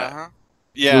 Yeah,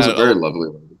 it was a very lovely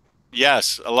lady.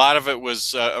 Yes, a lot of it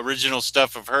was original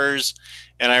stuff of hers.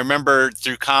 And I remember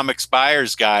through Comics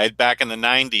Buyer's Guide back in the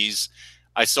 90s,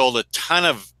 I sold a ton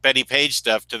of Betty Page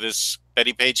stuff to this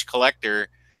Betty Page collector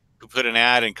who put an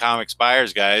ad in Comics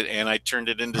Buyer's Guide, and I turned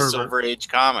it into Silver Age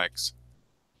Comics.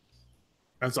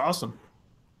 That's awesome.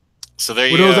 So there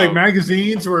you go. Were those like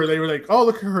magazines where they were like, oh,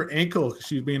 look at her ankle.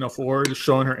 She's being a whore, just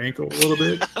showing her ankle a little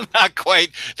bit. Not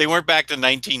quite. They weren't back to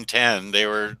 1910. They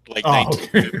were like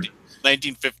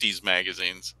 1950s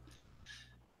magazines.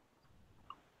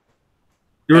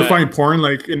 You ever find porn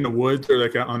like in the woods or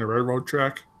like on a railroad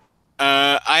track?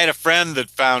 I had a friend that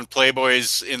found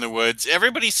Playboys in the woods.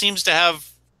 Everybody seems to have,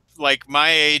 like my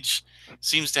age,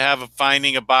 seems to have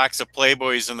finding a box of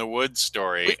Playboys in the woods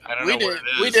story. I don't know what it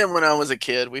is. We did when I was a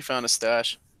kid. We found a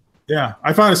stash. Yeah,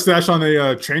 I found a stash on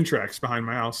the train tracks behind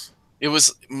my house.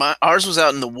 Ours was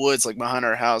out in the woods, like behind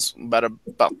our house, about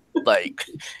like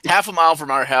half a mile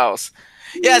from our house.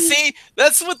 Yeah, see,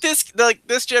 that's what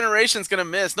this generation's gonna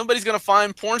miss. Nobody's gonna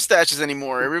find porn stashes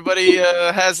anymore. Everybody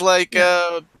has like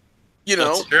that's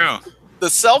true. The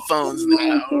cell phones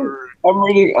now.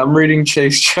 I'm reading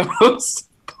Chase Joe's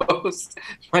post.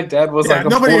 My dad was like,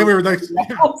 nobody ever like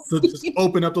just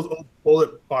open up those old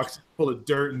bullet boxes full of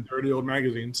dirt and dirty old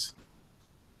magazines.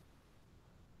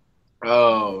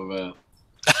 Oh man.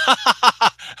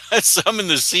 Some in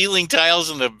the ceiling tiles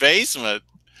in the basement.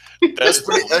 That's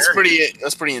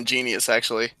pretty ingenious,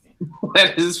 actually.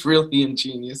 That is really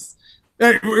ingenious.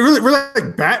 Yeah, we're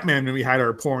like Batman when we hide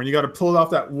our porn. You got to pull off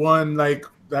that one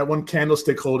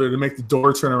candlestick holder to make the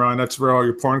door turn around. That's where all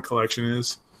your porn collection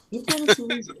is.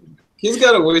 He's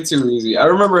got it way too easy. I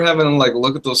remember having to like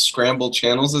look at those scrambled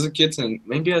channels as a kid, and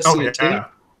maybe I see a titty. I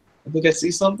think I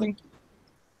see something.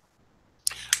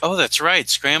 Oh, that's right,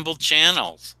 scrambled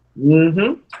channels.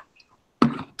 Mm-hmm.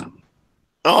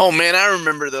 Oh man, I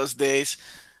remember those days.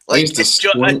 Like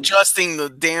adjusting the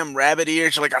damn rabbit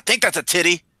ears. You're like, I think that's a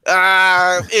titty.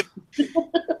 It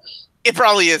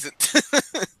probably isn't.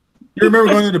 You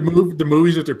remember going to the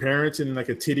movies with your parents and like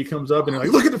a titty comes up and they're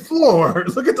like, look at the floor,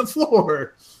 look at the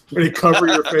floor. Where they cover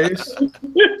your face.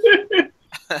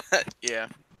 Yeah.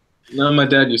 No, my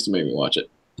dad used to make me watch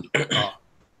it. Oh.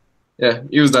 Yeah,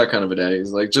 he was that kind of a dad.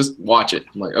 He's like, just watch it.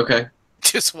 I'm like, okay.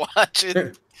 Just watch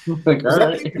it. Like, is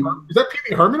that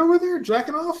Pee-wee Herman over there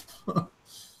jacking off?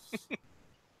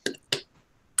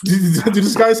 Do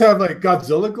these guys have like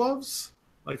Godzilla gloves,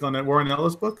 like on that Warren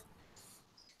Ellis book?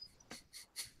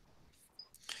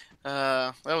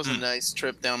 That was a nice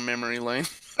trip down memory lane.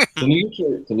 Can you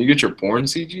get your porn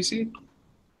CGC?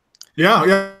 Yeah,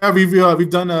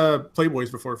 we've done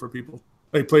Playboys before for people,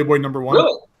 like Playboy #1.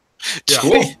 Really? Yeah.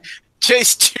 Cool.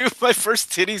 Chase, too. My first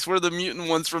titties were the mutant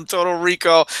ones from Total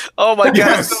Recall. Oh my god!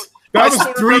 Yes. That was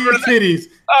 3 titties,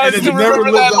 and it never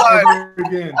lived up ever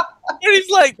again. And he's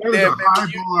like, that was a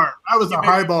high bar. That was a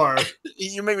high bar.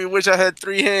 You make me wish I had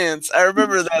 3 hands. I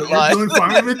remember that You're line. doing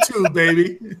 5 and 2,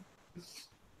 baby.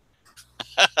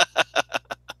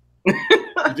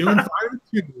 You're doing 5 and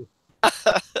 2.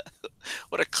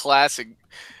 What a classic!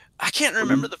 I can't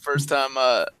remember the first time.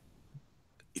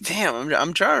 Damn,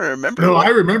 I'm trying to remember. No, I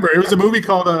remember. It was a movie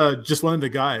called Just One of the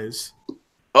Guys.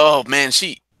 Oh man,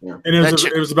 and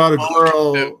it was about a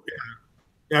girl.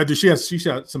 Yeah, dude, she had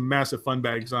some massive fun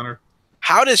bags on her.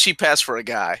 How does she pass for a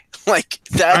guy like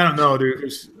that? I don't know,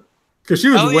 dude. Because she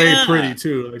was way pretty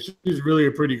too. Like she was really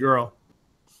a pretty girl.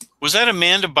 Was that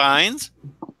Amanda Bynes?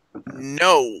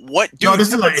 No, what? Dude, No,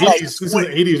 this is like 80s. This is the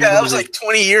 80s. Yeah, that was like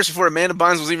 20 years before Amanda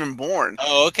Bynes was even born.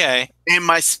 Oh, okay. And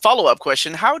my follow-up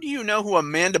question: how do you know who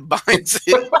Amanda Bynes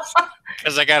is?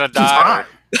 Because I got a daughter.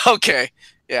 Okay.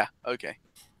 Yeah. Okay.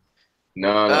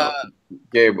 No.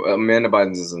 Gabe, Amanda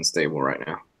Bynes is unstable right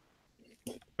now.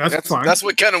 That's fine. That's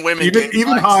what kind of women.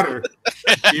 Even hotter.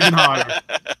 Even hotter.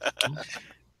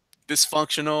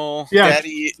 Dysfunctional. Yeah.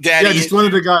 Daddy. Yeah, just one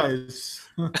of the guys.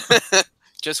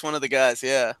 Just one of the guys.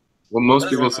 Yeah. Well, most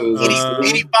people say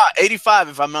 85,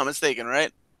 if I'm not mistaken,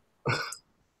 right?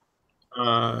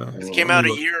 It came out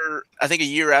I think a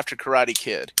year after Karate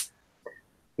Kid.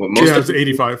 Yeah, it's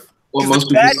 85. Well, most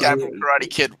the bad guy from Karate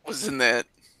Kid was in that.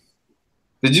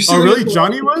 Did you see? Oh, really?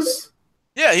 Johnny was?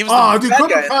 Yeah, he was. Oh, dude,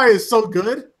 Cobra Kai is so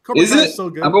good. Cobra Kai is so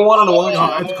good. I've been wanting to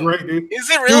watch it. It's great, dude. Is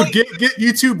it really? Dude, get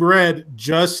YouTube Red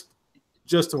just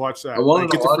to watch that. I wanted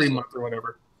get to the free watch month or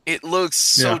whatever. It looks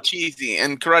so cheesy,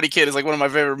 and Karate Kid is like one of my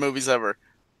favorite movies ever.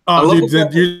 Oh,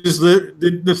 dude,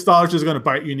 the nostalgia is gonna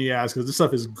bite you in the ass because this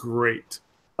stuff is great.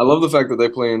 I love the fact that they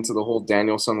play into the whole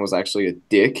Danielson was actually a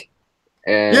dick.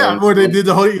 And yeah, where they did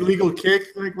the whole illegal kick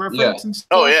like reference and stuff.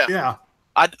 Oh yeah, yeah.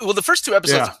 Well, the first 2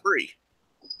 episodes are free,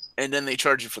 and then they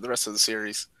charge you for the rest of the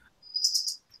series.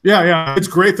 Yeah, it's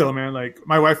great though, man. Like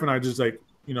my wife and I just we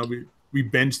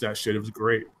binged that shit. It was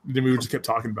great. And then we just kept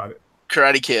talking about it.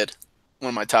 Karate Kid, one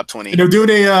of my top 20. And they're doing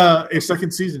a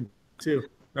second season too.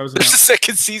 That was There's a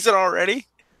second season already.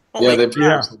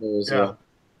 Yeah.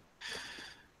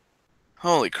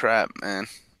 Holy crap, man!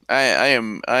 I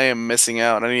am missing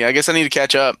out. I guess I need to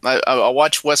catch up. I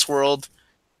watched Westworld,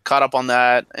 caught up on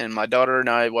that, and my daughter and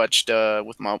I watched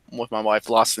with my wife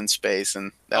Lost in Space,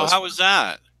 and how was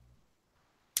that?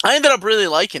 I ended up really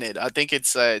liking it. I think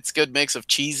it's a good mix of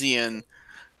cheesy and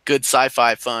good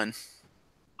sci-fi fun.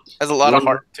 Has a lot of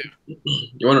heart too.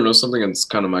 You want to know something? It's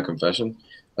kind of my confession.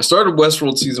 I started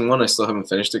Westworld season 1. I still haven't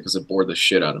finished it because it bored the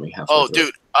shit out of me halfway through.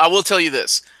 Dude, I will tell you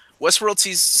this. Westworld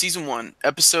season 1,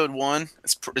 episode 1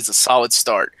 is a solid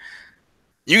start.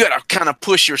 You gotta kind of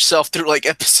push yourself through like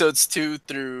episodes 2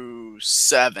 through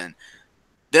 7.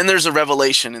 Then there's a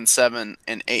revelation in 7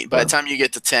 and 8. By the time you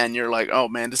get to 10, you're like, oh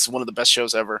man, this is one of the best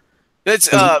shows ever.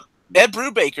 It's Ed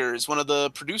Brubaker is one of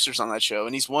the producers on that show,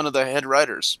 and he's one of the head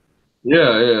writers.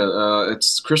 Yeah.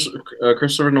 It's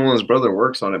Christopher Nolan's brother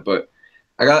works on it, but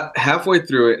I got halfway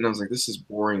through it and I was like, this is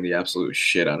boring the absolute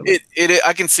shit out of me.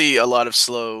 I can see a lot of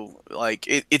slow, like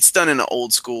it's done in an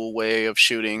old school way of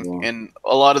shooting, and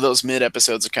a lot of those mid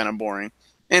episodes are kind of boring.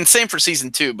 And same for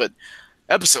season 2, but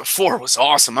episode 4 was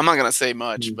awesome. I'm not gonna say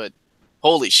much, but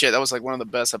holy shit, that was like one of the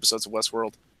best episodes of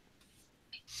Westworld.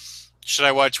 Should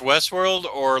I watch Westworld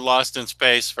or Lost in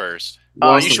Space first?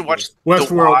 You should watch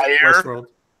Westworld.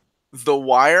 The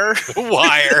Wire.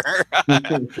 Wire.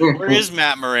 Where is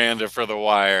Matt Miranda for The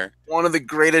Wire? One of the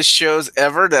greatest shows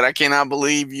ever that I cannot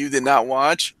believe you did not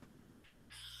watch.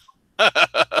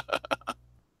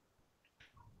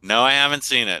 No, I haven't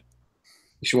seen it.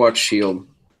 You should watch S.H.I.E.L.D.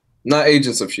 Not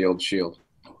Agents of S.H.I.E.L.D. S.H.I.E.L.D.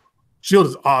 S.H.I.E.L.D.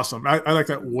 is awesome. I like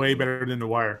that way better than The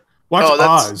Wire. Watch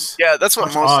Oz. Yeah, that's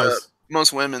what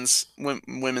most women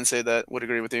say that would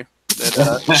agree with you.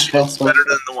 That S.H.I.E.L.D.'s better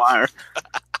than The Wire.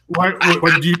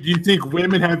 Do you think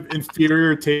women have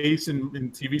inferior taste in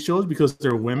TV shows because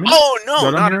they're women? Oh no,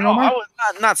 not at all. I was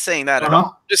not saying that at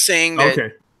all. Just saying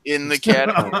that in the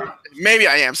category. Maybe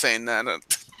I am saying that.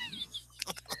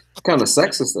 Kind of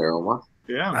sexist there, Omar.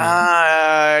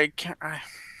 Yeah.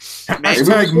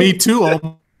 Hashtag me too,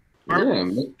 Omar. Yeah.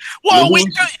 Whoa,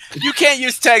 you can't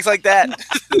use tags like that.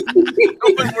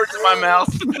 Don't put words in my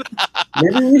mouth.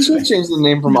 Maybe we should change the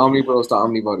name from OmniBros to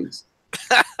OmniBuddies.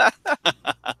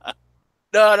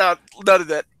 No, none of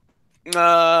that.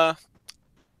 No,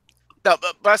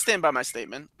 but I stand by my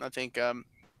statement. I think The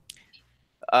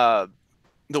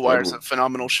Wire's a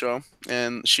phenomenal show,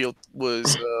 and S.H.I.E.L.D.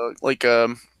 was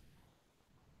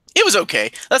it was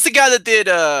okay. That's the guy that did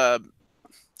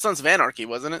Sons of Anarchy,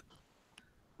 wasn't it?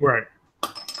 Right.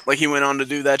 Like he went on to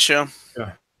do that show.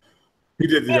 Yeah, he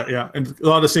did. Yeah, and a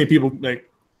lot of the same people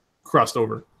crossed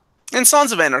over. And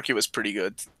Sons of Anarchy was pretty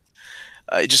good.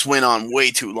 It just went on way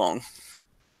too long.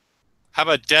 How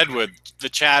about Deadwood? The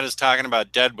chat is talking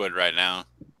about Deadwood right now,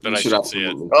 but I should see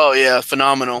it. Oh yeah,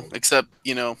 phenomenal. Except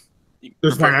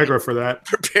there's Viagra for that.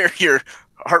 Prepare your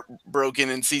heartbroken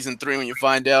in season 3 when you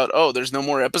find out. Oh, there's no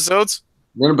more episodes.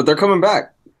 Yeah, but they're coming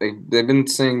back. They've been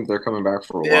saying they're coming back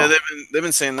for a while. Yeah, they've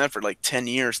been saying that for like 10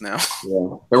 years now.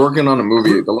 Yeah, they're working on a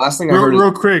movie. The last thing I heard.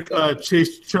 Real quick,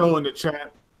 Chase Cho in the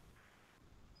chat.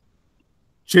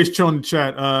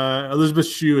 Elizabeth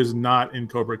Shue is not in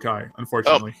Cobra Kai,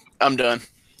 unfortunately. Oh, I'm done.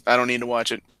 I don't need to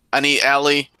watch it. I need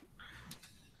Allie.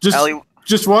 Just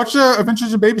Just watch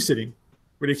Adventures in Babysitting,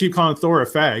 where they keep calling Thor a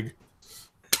fag.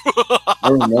 I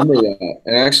remember that.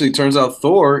 And it actually turns out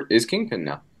Thor is Kingpin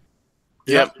now.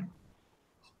 Yep.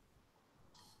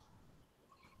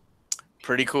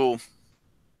 Pretty cool.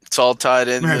 It's all tied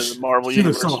into the Marvel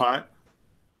universe. She was so hot.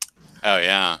 Oh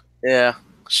yeah. Yeah,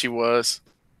 she was.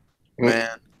 Man,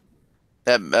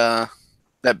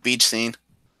 that beach scene.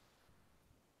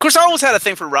 Of course, I always had a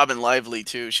thing for Robin Lively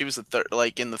too. She was in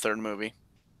the third movie.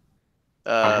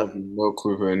 I have no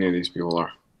clue who any of these people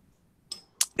are.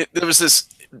 There was this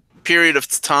period of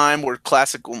time where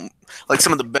classical, like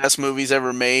some of the best movies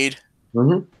ever made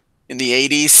in the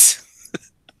 80s.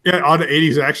 Yeah, all the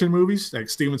 80s action movies,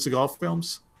 like Steven Seagal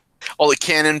films. All the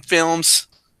canon films.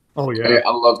 Oh, yeah.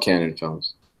 I love canon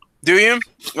films. Do you?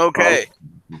 Okay.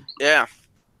 Yeah.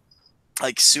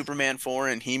 Like Superman 4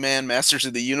 and He-Man, Masters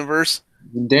of the Universe.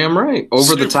 Damn right.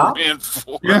 Over the top? Superman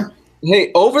 4. Yeah.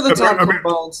 Hey, Over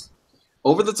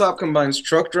the Top combines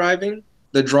truck driving,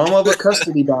 the drama of a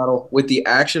custody battle, with the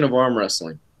action of arm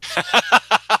wrestling.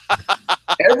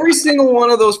 Every single one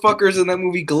of those fuckers in that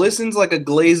movie glistens like a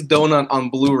glazed donut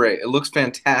on Blu-ray. It looks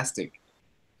fantastic.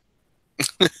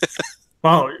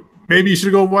 Wow, maybe you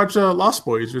should go watch Lost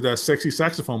Boys with that sexy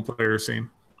saxophone player scene.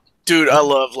 Dude, I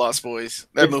love Lost Boys.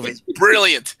 That movie's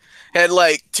brilliant. Had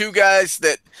like two guys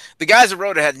the guys that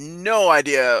wrote it had no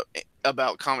idea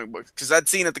about comic books, because that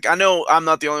scene I know I'm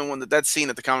not the only one that scene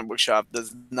at the comic book shop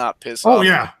does not piss off. Oh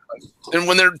yeah. And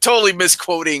when they're totally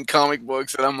misquoting comic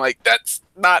books, and I'm like, that's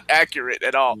not accurate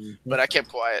at all. But I kept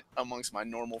quiet amongst my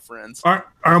normal friends.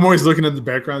 I'm always looking at the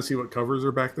background to see what covers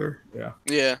are back there. Yeah.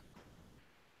 Yeah.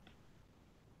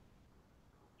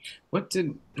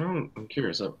 I'm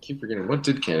curious. I keep forgetting. What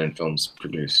did Canon Films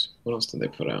produce? What else did they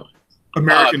put out?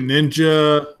 American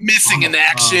Ninja. Missing in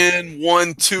Action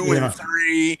 1, 2, and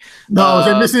 3. No,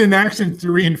 it was Missing in Action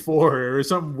 3 and 4 or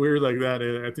something weird like that.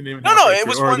 I didn't even No, it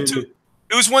was 1, 2.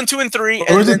 It was 1, 2, and 3.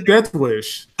 Or was it Death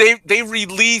Wish? They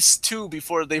released 2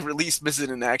 before they released Missing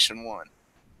in Action 1.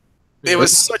 It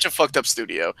was such a fucked up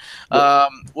studio.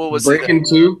 What was Breaking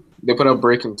 2? They put out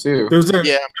Breaking 2. There's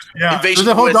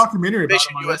a whole documentary about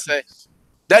Invasion USA.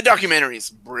 That documentary is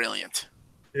brilliant.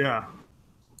 Yeah.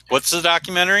 What's the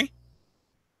documentary?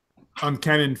 On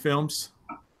Canon Films.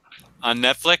 On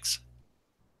Netflix?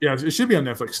 Yeah, it should be on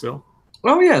Netflix still.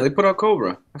 Oh yeah, they put out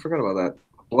Cobra. I forgot about that.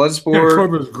 Bloodsport. Yeah,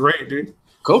 Cobra's great, dude.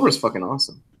 Cobra's fucking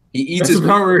awesome. He eats his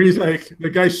part where he's like the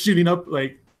guy's shooting up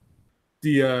like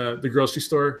the grocery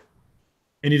store,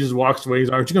 and he just walks away. He's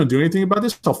like, "Aren't you gonna do anything about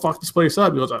this? I'll fuck this place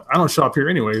up." He goes, "I don't shop here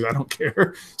anyways. I don't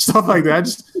care." Stuff like that.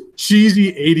 Just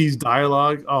cheesy '80s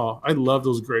dialogue. Oh, I love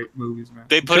those great movies, man.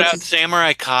 They put out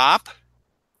Samurai Cop.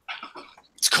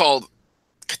 It's called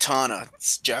Katana.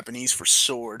 It's Japanese for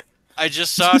sword. I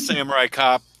just saw Samurai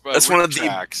Cop. That's one of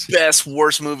the best,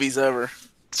 worst movies ever.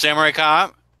 Samurai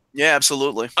Cop? Yeah,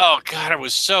 absolutely. Oh, God, it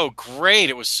was so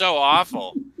great. It was so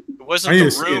awful. It wasn't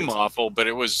The Room awful, but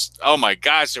it was, oh my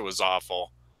gosh, it was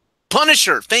awful.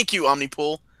 Punisher. Thank you,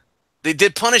 Omnipool. They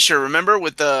did Punisher, remember,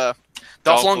 with Dolph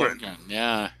Lundgren.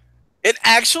 Yeah. It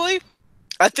actually,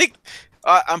 I think...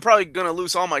 I'm probably gonna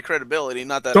lose all my credibility.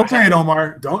 Not that. Don't say it,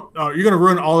 Omar. Don't. You're gonna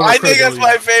ruin all of. I think that's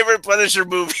my favorite Punisher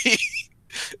movie.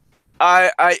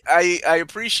 I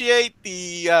appreciate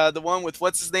the one with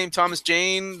what's his name, Thomas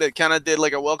Jane, that kind of did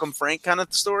like a Welcome Frank kind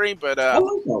of story. But I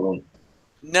like that one.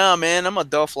 No, man, I'm a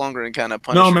Dolph Lundgren kind of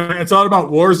Punisher. No, man, it's all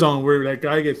about Warzone, where that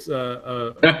guy gets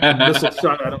a missile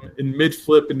shot at him in mid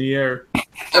flip in the air.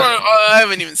 I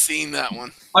haven't even seen that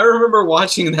one. I remember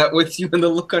watching that with you, and the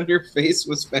look on your face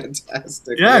was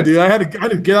fantastic. Yeah, man. Dude, I had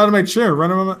to get out of my chair,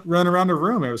 run around the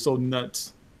room. It was so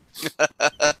nuts.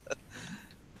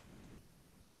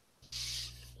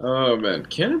 Oh man,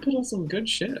 Canon put on some good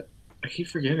shit. I keep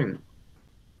forgetting.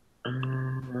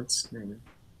 Let's see.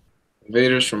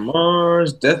 Invaders from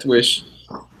Mars, Death Wish.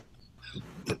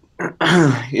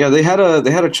 Yeah, they had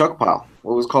a Chuck pile.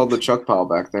 What was called the Chuck pile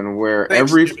back then, where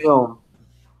every film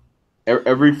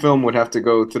would have to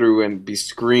go through and be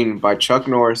screened by Chuck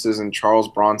Norris's and Charles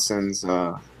Bronson's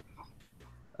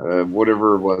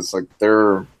whatever it was, like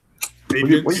their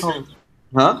agents.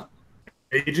 Huh?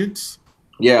 Agents?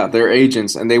 Yeah, they're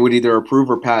agents, and they would either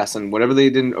approve or pass, and whatever they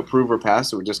didn't approve or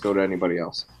pass, it would just go to anybody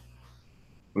else.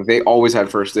 They always had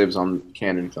first dibs on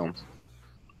Canon films.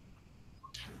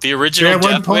 The original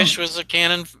Death Wish was a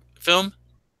Canon film?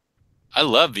 I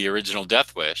love the original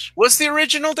Death Wish. What's the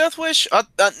original Death Wish?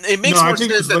 It makes more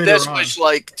sense that Death Wish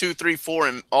like 2, 3, 4,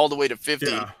 and all the way to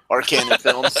 50 are Canon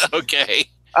films. Okay.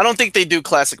 I don't think they do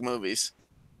classic movies.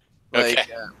 Okay.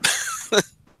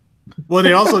 Well,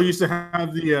 they also used to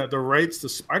have the rights to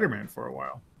Spider-Man for a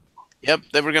while. Yep,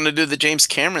 they were going to do the James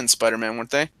Cameron Spider-Man,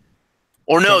 weren't they?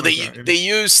 Or no, Something like that. they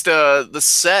used the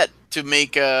set to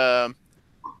make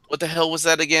what the hell was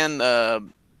that again?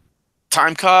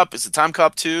 Time Cop? Is it Time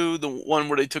Cop 2? The one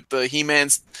where they took the He-Man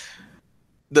and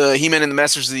the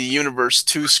Masters of the Universe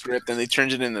 2 script and they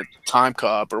turned it into Time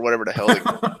Cop or whatever the hell they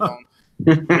call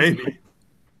it. Maybe.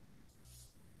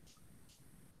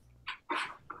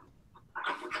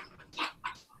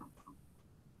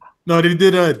 No, they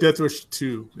did Death Wish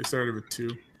 2. They started with 2.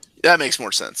 That makes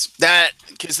more sense. That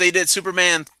because they did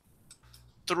Superman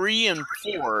 3 and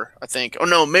 4, I think. Oh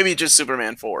no, maybe just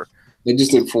Superman 4. They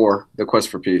just did 4, The Quest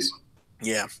for Peace.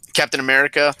 Yeah. Captain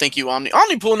America. Thank you, Omni.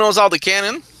 Omnipool knows all the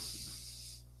canon.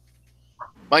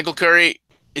 Michael Curry,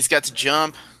 he's got to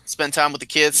jump, spend time with the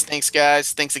kids. Thanks,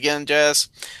 guys. Thanks again, Jess.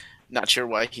 Not sure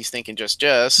why he's thinking just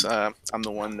Jess. I'm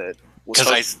the one that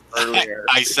was earlier.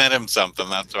 I sent him something,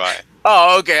 that's why.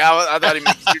 Oh, okay. I thought he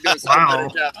meant you're doing some better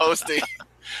job hosting.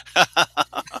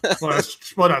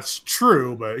 Well, that's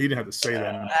true, but he didn't have to say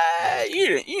that.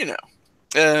 You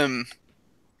know.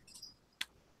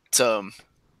 So,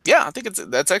 yeah, I think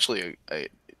that's actually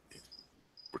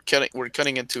we're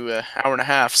cutting into an hour and a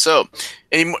half. So,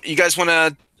 you guys want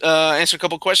to answer a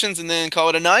couple questions and then call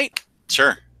it a night?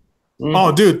 Sure.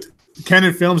 Oh, dude,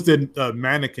 Canon Films did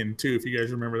Mannequin too. If you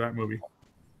guys remember that movie.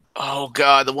 Oh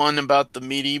God, the one about the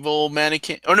medieval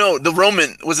mannequin. Oh no, the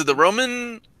Roman. Was it the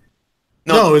Roman?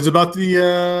 No, it's about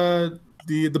the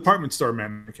department store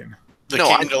mannequin. The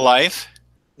Came to Life.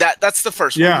 That's the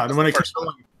first one. Yeah, the one that first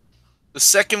one. The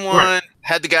second one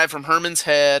had the guy from Herman's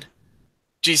Head.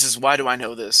 Jesus, why do I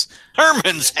know this?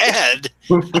 Herman's Head.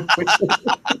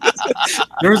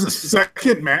 There's a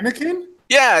second mannequin?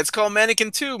 Yeah, it's called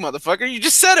Mannequin 2, motherfucker. You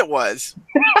just said it was.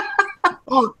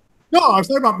 Oh, no, I was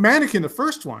talking about Mannequin, the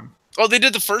first one. Oh, they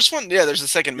did the first one? Yeah, there's a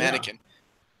second Mannequin.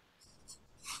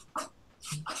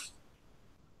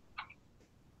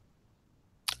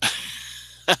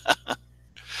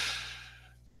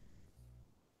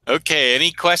 Okay,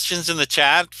 any questions in the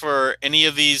chat for any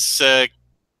of these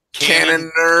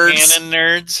canon nerds? Canon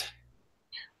nerds?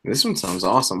 This one sounds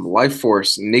awesome. Life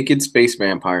Force, Naked Space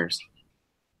Vampires.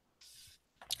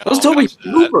 That was Toby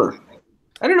Hooper.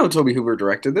 I didn't know Toby Hooper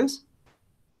directed this.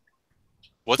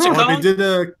 What's it called? They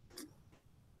did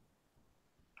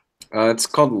it's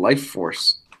called Life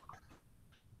Force.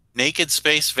 Naked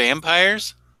Space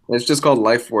Vampires? It's just called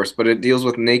Life Force, but it deals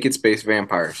with naked space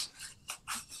vampires.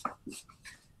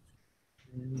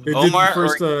 They did the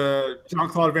first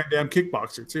Jean-Claude Van Damme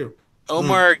Kickboxer, too.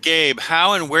 Omar, Gabe,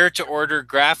 how and where to order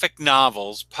graphic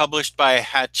novels published by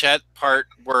Hachette Part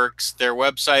Works? Their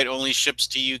website only ships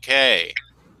to UK.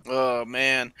 Oh,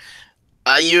 man.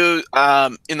 I use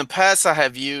in the past I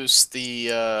have used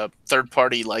the third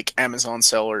party like Amazon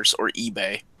sellers or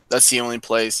eBay. That's the only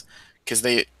place because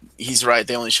he's right,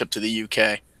 they only ship to the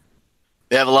UK.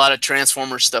 They have a lot of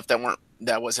Transformers stuff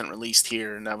that wasn't released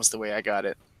here, and that was the way I got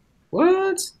it.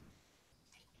 What?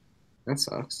 That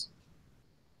sucks.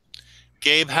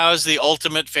 Gabe, how's the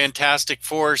Ultimate Fantastic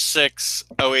Four 6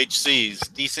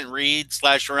 OHCs? Decent read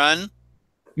 / run?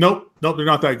 Nope, they're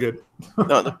not that good.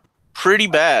 No, they're pretty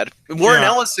bad. Warren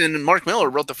Ellison and Mark Miller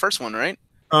wrote the first one, right?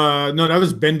 No, that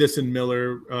was Bendis and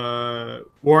Miller.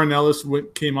 Warren Ellis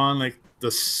came on like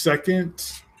the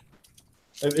second.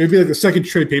 It'd be like the second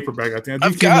trade paperback, I think. I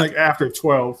think it came like after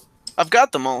 12. I've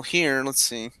got them all here. Let's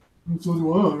see. So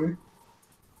do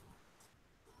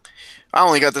I. I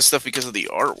only got this stuff because of the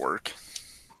artwork.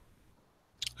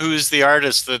 Who's the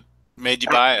artist that made you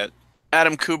buy it?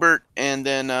 Adam Kubert, and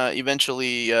then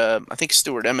eventually, I think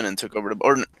Stuart Eminem took over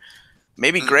or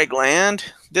maybe Greg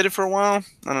Land did it for a while.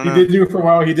 I don't know. He did do it for a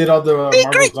while. He did all the Marvel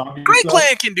Zombies Greg stuff.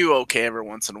 Land can do okay every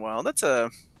once in a while. That's a.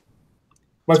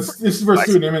 But this is where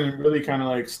Stuart Eminem really kind of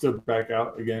like stood back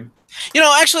out again. You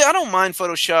know, actually, I don't mind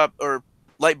Photoshop or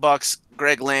Lightbox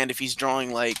Greg Land if he's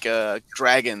drawing like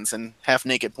dragons and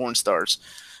half-naked porn stars.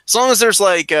 As long as there's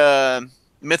like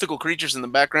mythical creatures in the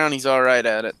background, he's all right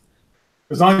at it.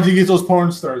 As long as he gets those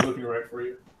porn stars looking right for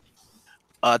you.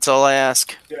 That's all I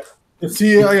ask. Yeah.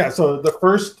 See, so the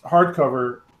first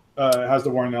hardcover has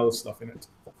the Warren Ellis stuff in it.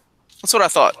 That's what I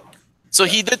thought. So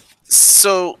he did.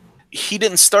 So he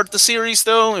didn't start the series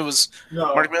though. It was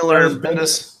Mark Miller and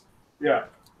Bendis. Yeah.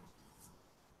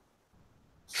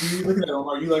 See, look at that,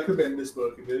 Omar. You like the Bendis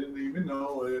book. You didn't even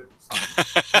know it.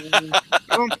 I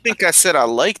don't think I said I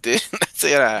liked it. I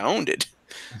said I owned it.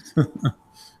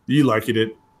 You liked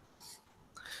it.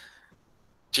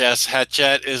 Jess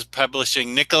Hachette is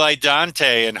publishing Nikolai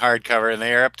Dante in hardcover, and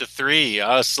they are up to 3.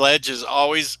 Sledge is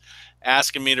always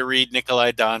asking me to read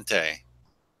Nikolai Dante.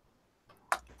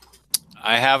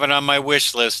 I have it on my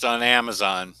wish list on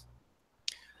Amazon.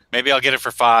 Maybe I'll get it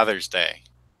for Father's Day.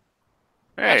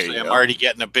 Actually, I'm already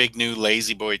getting a big new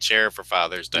Lazy Boy chair for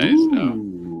Father's Day.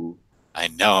 So I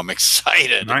know, I'm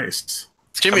excited. Nice.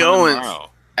 It's Jimmy coming Owens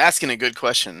tomorrow. asking a good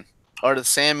question. Are the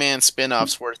Sandman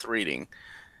spin-offs worth reading?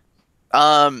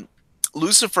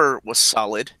 Lucifer was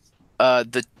solid.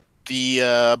 The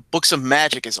Books of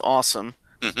Magic is awesome.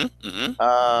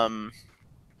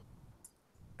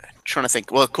 Trying to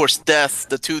think. Well, of course, Death.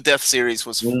 The 2 Death series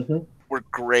were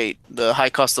great. The High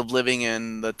Cost of Living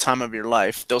and The Time of Your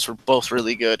Life. Those were both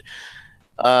really good.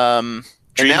 Dream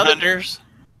Hunters,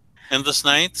 Endless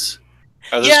Nights.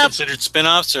 Are those considered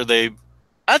spin-offs? Or are they?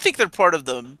 I think they're part of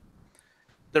the.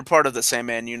 They're part of the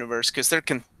Sandman universe because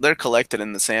they're collected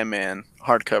in the Sandman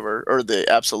hardcover or the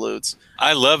Absolutes.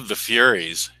 I love the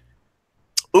Furies.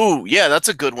 Ooh, yeah, that's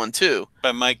a good one too.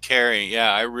 By Mike Carey.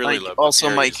 Yeah, I really love. Also,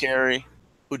 Mike Carey,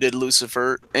 who did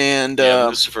Lucifer, and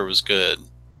Lucifer was good.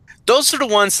 Those are the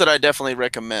ones that I definitely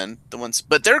recommend. The ones,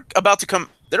 but they're about to come.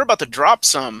 They're about to drop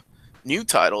some new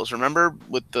titles. Remember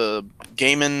with the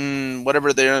Gaiman,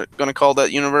 whatever they're going to call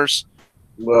that universe.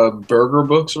 Burger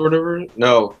Books or whatever?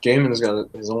 No, Gaiman's got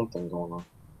his own thing going on.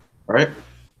 Right?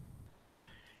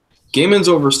 Gaiman's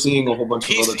overseeing a whole bunch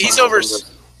of other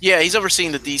titles. He's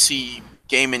overseeing the DC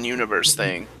Gaiman universe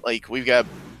thing. Like, we've got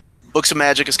Books of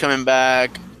Magic is coming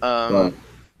back. A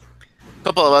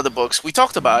couple of other books. We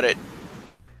talked about it.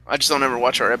 I just don't ever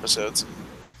watch our episodes.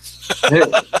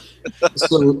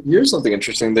 So here's something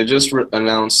interesting. They just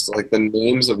announced like the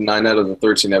names of 9 out of the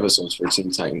 13 episodes for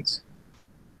Teen Titans.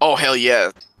 Oh, hell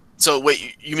yeah. So,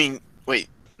 wait, you mean, the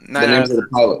names of the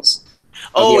pilots.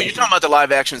 Oh, you're talking about the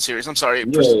live-action series. I'm sorry.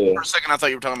 For a second, I thought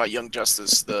you were talking about Young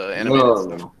Justice, the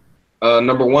animated. No.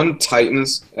 Number 1,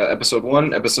 Titans, Episode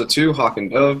 1. Episode 2, Hawk and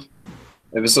Dove.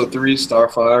 Episode 3,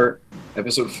 Starfire.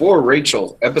 Episode 4,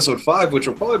 Rachel. Episode 5, which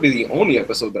will probably be the only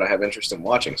episode that I have interest in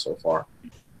watching so far.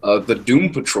 The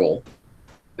Doom Patrol.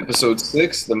 Episode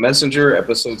 6, The Messenger.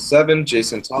 Episode 7,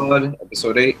 Jason Todd.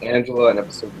 Episode 8, Angela. And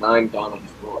Episode 9, Donald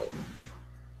Troy.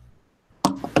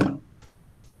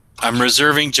 I'm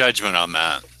reserving judgment on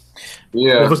that.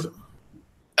 Yeah.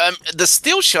 The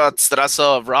still shots that I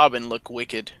saw of Robin look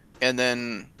wicked. And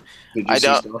then... Did you see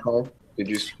Starfire? Did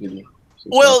you see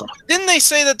Well, didn't they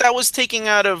say that was taking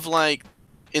out of, like,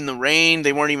 in the rain?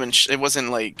 They weren't even... it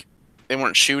wasn't, like... They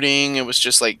weren't shooting. It was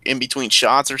just, like, in between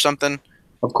shots or something.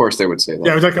 Of course they would say that.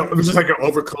 Yeah, it was just like an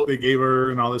overcoat they gave her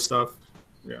and all this stuff.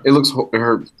 Yeah. It looks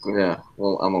her. Yeah.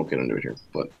 Well, I won't get into it here,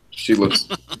 but she doesn't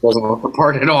look the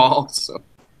part at all. So.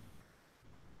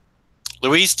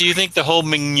 Luis, do you think the whole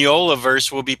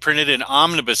Mignola-verse will be printed in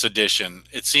Omnibus Edition?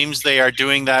 It seems they are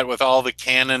doing that with all the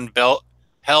canon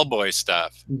Hellboy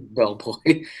stuff.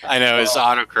 Bellboy. I know, it's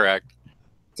autocorrect.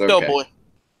 It's okay.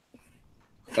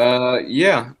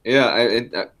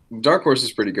 Bellboy. Dark Horse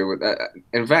is pretty good with that.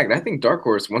 In fact, I think Dark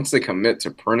Horse, once they commit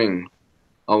to printing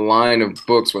a line of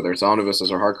books, whether it's omnibuses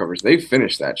or hardcovers, they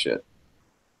finish that shit.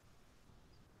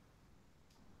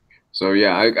 So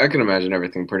yeah, I can imagine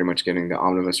everything pretty much getting the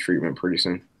omnibus treatment pretty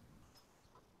soon.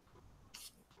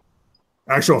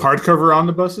 Actual hardcover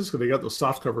omnibuses? Because they got those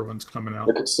softcover ones coming out.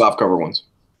 Softcover ones.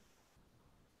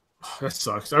 That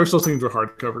sucks. I was still thinking they're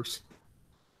hardcovers.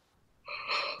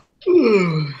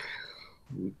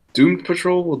 Doom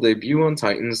Patrol will debut on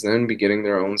Titans, then be getting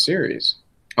their own series.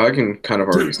 I can kind of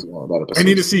already see all that episode. I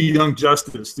need to see Young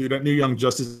Justice, dude. That new Young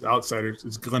Justice Outsiders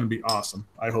is going to be awesome.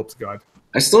 I hope to God.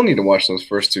 I still need to watch those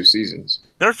first 2 seasons.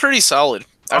 They're pretty solid.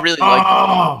 I really like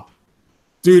them.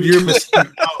 Dude, you're missing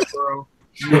out, bro.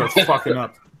 You are fucking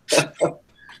up.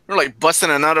 We're like busting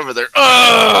a nut over there.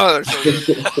 Oh!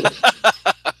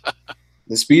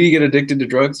 Does Speedy get addicted to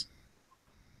drugs?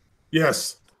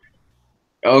 Yes.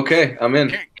 Okay, I'm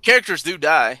in. Characters do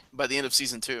die by the end of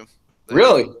season 2.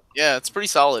 Really? Yeah, it's pretty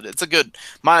solid. It's a good.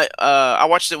 I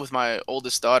watched it with my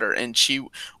oldest daughter, and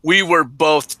we were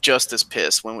both just as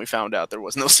pissed when we found out there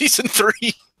was no season 3.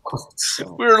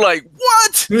 We were like,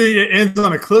 "What?" It ends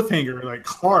on a cliffhanger, like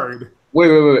hard.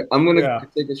 Wait. I'm gonna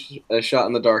take a shot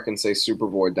in the dark and say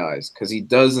Superboy dies because he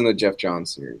does in the Jeff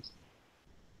Johns series.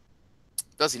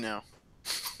 Does he now?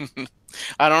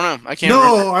 I don't know. I can't.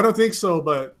 No, remember. I don't think so.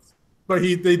 But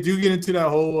they do get into that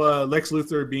whole Lex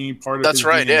Luthor being part of. That's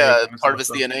right. DNA, part of his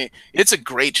DNA. It's a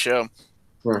great show.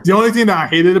 The only thing that I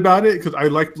hated about it, because I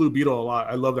like Blue Beetle a lot,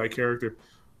 I love that character,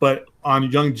 but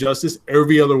on Young Justice,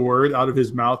 every other word out of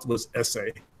his mouth was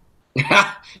essay.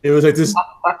 It was like this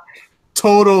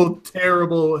total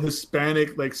terrible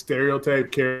Hispanic like stereotype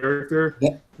character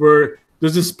where.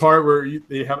 There's this part where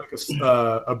they have like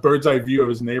a bird's eye view of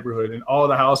his neighborhood, and all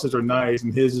the houses are nice,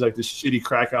 and his is like this shitty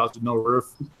crack house with no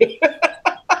roof.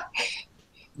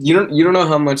 You don't know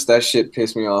how much that shit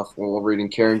pissed me off while reading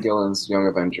Karen Gillan's Young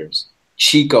Avengers.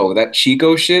 Chico, that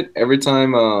Chico shit. Every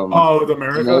time Oh, with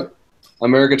America.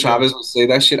 America Chavez would say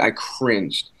that shit, I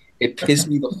cringed. It pissed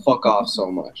me the fuck off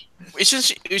so much.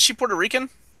 Is she Puerto Rican?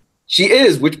 She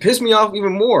is, which pissed me off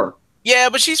even more. Yeah,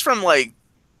 but she's from like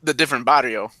the different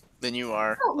barrio than you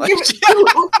are. Like,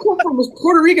 I come from as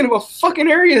Puerto Rican of a fucking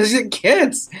area as it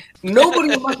gets.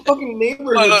 Nobody in my fucking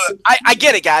neighborhood. I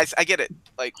get it, guys. I get it.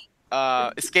 Like,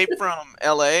 Escape from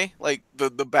L.A. Like the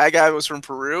bad guy was from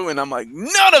Peru, and I'm like,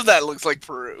 none of that looks like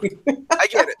Peru. I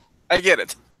get it. I get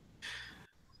it.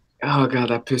 Oh god,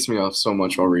 that pissed me off so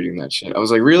much while reading that shit. I was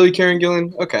like, really, Karen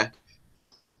Gillan? Okay.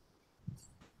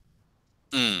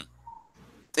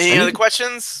 Any other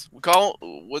questions?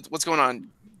 What's going on,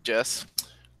 Jess?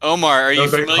 Omar, are you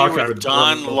familiar with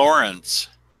Don Lawrence?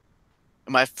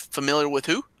 Am I familiar with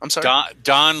who? I'm sorry?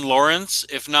 Don Lawrence.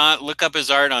 If not, look up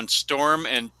his art on Storm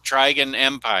and Trigon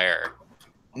Empire.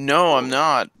 No, I'm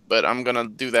not, but I'm going to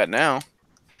do that now.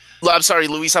 I'm sorry,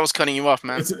 Luis, I was cutting you off,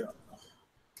 man.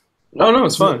 No,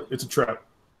 it's fine. It's a trap.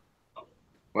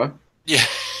 What? Yeah.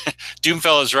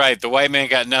 Doomfellow's right. The white man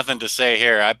got nothing to say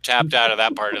here. I've tapped out of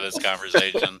that part of this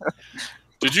conversation.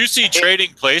 Did you see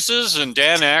Trading Places and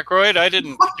Dan Aykroyd? I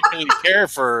didn't particularly care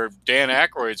for Dan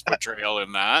Aykroyd's portrayal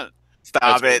in that.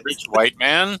 Stop it. Rich white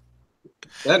man.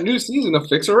 That new season of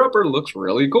Fixer Upper looks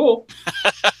really cool.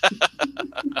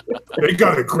 They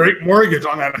got a great mortgage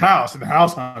on that house in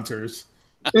House Hunters.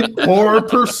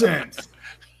 4%.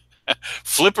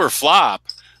 Flip or flop.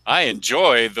 I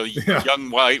enjoy the young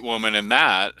white woman in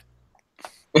that.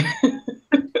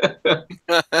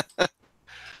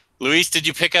 Luis, did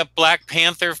you pick up Black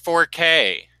Panther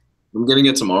 4K? I'm getting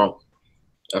it tomorrow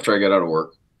after I get out of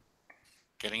work.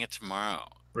 Getting it tomorrow.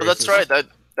 Well, that's right. That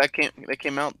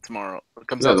came out tomorrow. It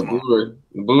comes out tomorrow. Blu-ray.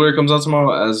 The Blu-ray comes out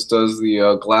tomorrow, as does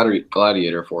the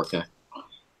Gladiator 4K.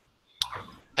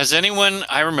 Has anyone?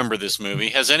 I remember this movie.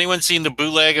 Has anyone seen the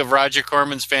bootleg of Roger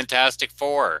Corman's Fantastic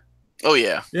Four? Oh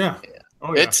yeah. Yeah.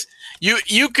 Oh yeah. It's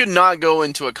you could not go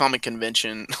into a comic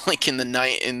convention like in the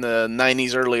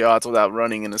 90s, early aughts without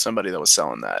running into somebody that was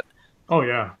selling that. Oh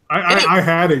yeah. I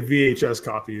had a VHS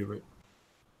copy of it.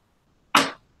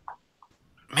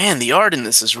 Man, the art in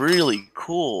this is really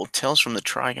cool. Tales from the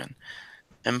Trigon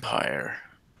Empire.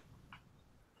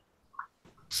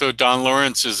 So Don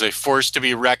Lawrence is a force to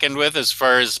be reckoned with as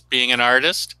far as being an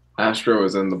artist? Astro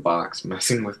is in the box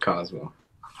messing with Cosmo.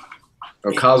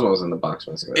 Oh, Cosmo's in the box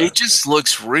messing with It just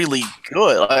looks really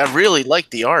good. I really like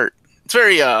the art. It's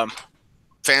very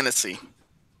fantasy.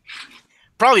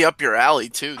 Probably up your alley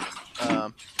too,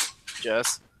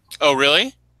 Jess. Oh,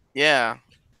 really? Yeah.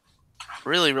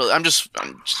 Really, really. I'm just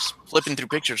flipping through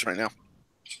pictures right now.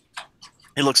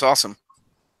 It looks awesome.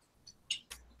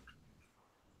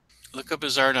 Look up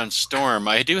his art on Storm.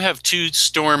 I do have 2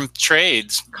 Storm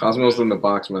trades. Cosmo's in the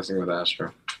box messing with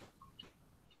Astro.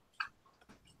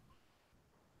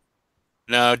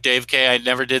 No, Dave K., I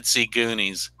never did see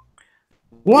Goonies.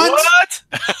 What?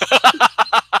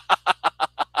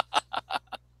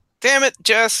 Damn it,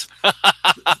 Jess.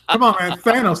 Come on, man.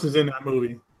 Thanos is in that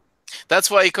movie. That's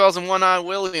why he calls him One-Eye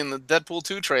Willie in the Deadpool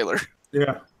 2 trailer.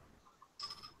 Yeah.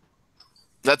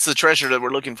 That's the treasure that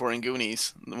we're looking for in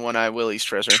Goonies. The One-Eye Willie's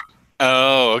treasure.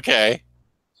 Oh, okay.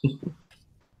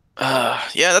 Yeah,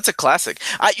 that's a classic.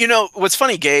 You know, what's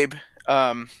funny, Gabe,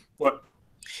 What?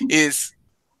 is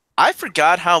I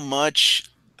forgot how much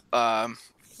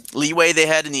leeway they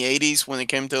had in the 80s when it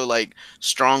came to, like,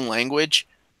 strong language.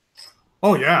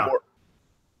 Oh, yeah.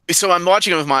 So I'm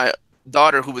watching it with my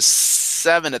daughter, who was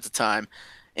 7 at the time,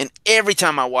 and every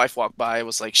time my wife walked by, it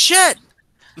was like, shit,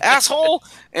 asshole,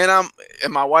 and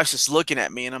my wife's just looking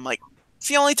at me, and I'm like, it's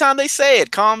the only time they say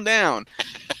it, calm down.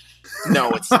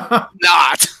 No, it's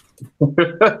not.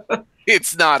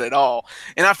 It's not at all.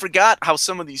 And I forgot how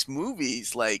some of these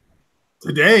movies, like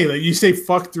today, like you say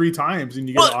fuck 3 times and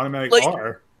you get an automatic like,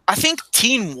 R. I think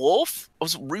Teen Wolf, I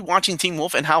was rewatching Teen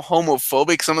Wolf and how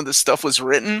homophobic some of this stuff was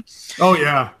written. Oh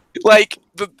yeah. Like,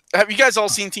 have you guys all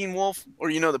seen Teen Wolf? Or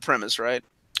you know the premise, right?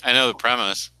 I know the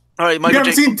premise. All right, You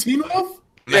haven't seen Teen Wolf?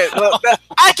 Yeah, well,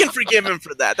 I can forgive him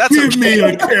for that. That's Give okay. me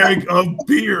a keg of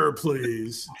beer,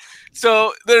 please.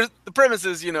 So the premise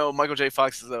is, you know, Michael J.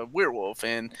 Fox is a werewolf,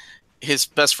 and his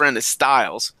best friend is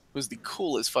Styles, who's the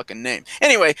coolest fucking name.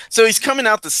 Anyway, so he's coming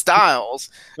out to Styles,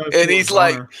 and he's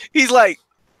like,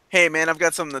 "Hey man, I've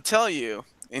got something to tell you."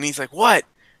 And he's like, "What?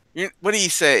 What do you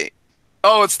say?"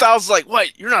 Oh, and Styles is like,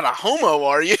 "What? You're not a homo,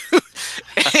 are you?"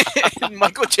 And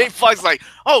Michael J. Fox is like,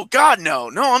 "Oh God, no,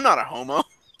 I'm not a homo."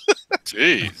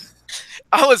 Jeez.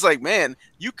 I was like, man,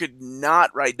 you could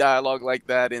not write dialogue like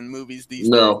that in movies these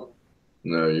days.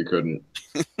 No, you couldn't.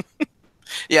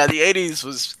 Yeah, the 80s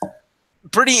was a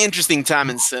pretty interesting time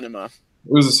in cinema.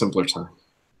 was a simpler time.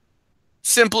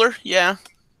 Simpler, yeah.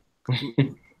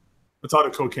 It's out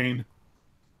of cocaine.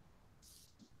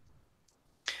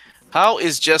 How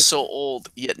is just so old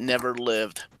yet never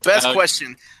lived? Best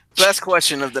question. Best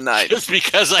question of the night. Just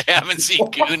because I haven't seen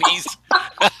Goonies.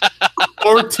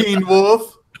 Or Teen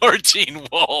Wolf. Or Teen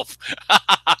Wolf.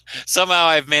 Somehow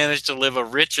I've managed to live a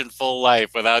rich and full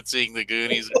life without seeing the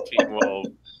Goonies and Teen Wolf.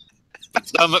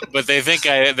 But they think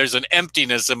there's an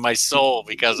emptiness in my soul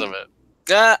because of it.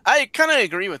 I kind of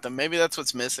agree with them. Maybe that's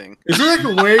what's missing. Is there like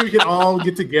a way we can all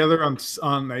get together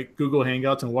on like Google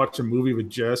Hangouts and watch a movie with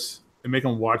Jess and make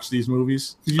him watch these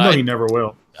movies? Because you know he never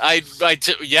will.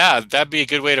 Yeah, that'd be a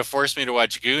good way to force me to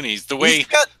watch Goonies. The way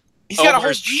he's got a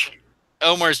whole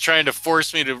Omar's trying to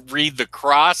force me to read The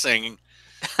Crossing in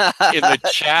the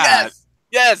chat.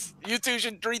 Yes, you two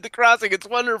should read The Crossing. It's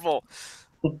wonderful.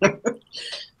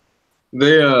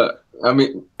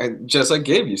 Jess, I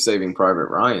gave you Saving Private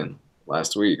Ryan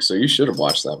last week, so you should have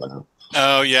watched that by now.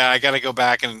 Oh yeah, I got to go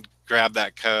back and grab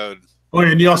that code. Oh,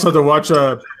 and you also have to watch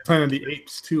Planet of the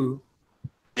Apes too.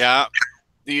 Yeah,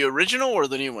 the original or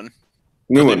the new one?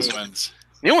 New ones.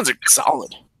 New ones are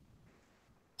solid.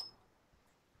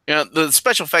 Yeah, the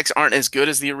special effects aren't as good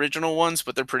as the original ones,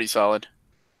 but they're pretty solid.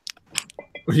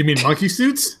 What, you mean monkey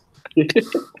suits?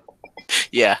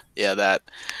 Yeah, that.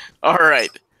 All right.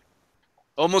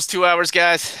 Almost 2 hours,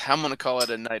 guys. I'm going to call it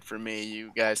a night for me.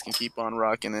 You guys can keep on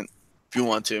rocking it if you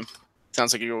want to.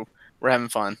 Sounds like we're having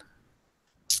fun.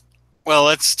 Well,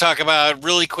 let's talk about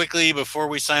really quickly before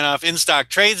we sign off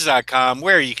InStockTrades.com,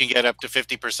 where you can get up to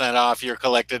 50% off your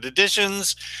collected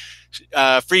editions.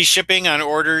 Free shipping on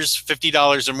orders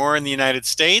 $50 or more in the United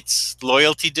States.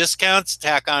 Loyalty discounts,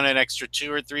 tack on an extra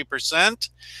 2 or 3%.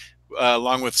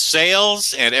 Along with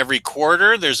sales, and every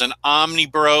quarter there's an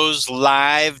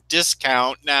Omnibroslive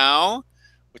discount now,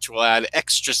 which will add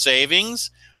extra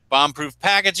savings, bomb-proof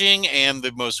packaging, and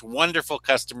the most wonderful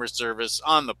customer service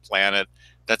on the planet.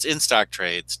 That's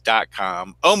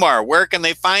InStockTrades.com. Omar, where can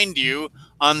they find you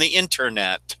on the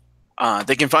internet?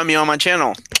 They can find me on my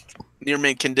channel, Near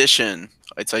Mint Condition.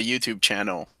 It's a YouTube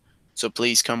channel, so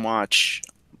please come watch.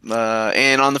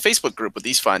 And on the Facebook group with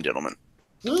these fine gentlemen.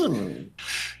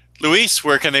 Luis,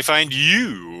 where can they find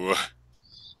you?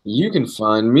 You can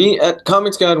find me at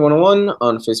Comics Guide 101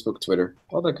 on Facebook, Twitter,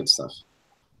 all that good stuff.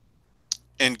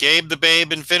 And Gabe the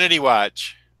Babe Infinity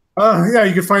Watch. Yeah,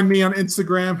 you can find me on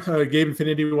Instagram, Gabe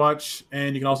Infinity Watch,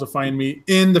 and you can also find me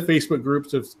in the Facebook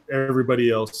groups of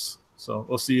everybody else. So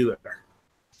we'll see you there.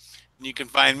 You can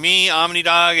find me,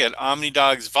 OmniDog, at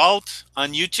OmniDog's Vault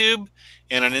on YouTube,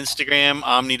 and on Instagram,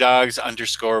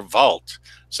 OmniDogs_Vault.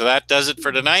 So that does it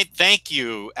for tonight. Thank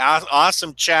you.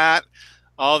 Awesome chat.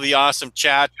 All the awesome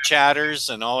chatters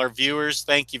and all our viewers.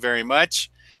 Thank you very much.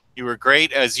 You were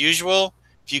great as usual.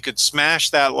 If you could smash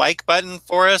that like button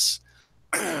for us.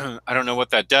 I don't know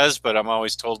what that does, but I'm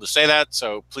always told to say that.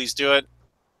 So please do it.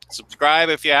 Subscribe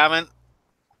if you haven't.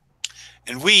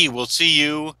 And we will see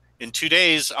you in 2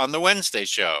 days on the Wednesday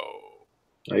show.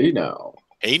 Hey now.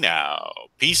 Hey now.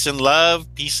 Peace and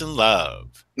love. Peace and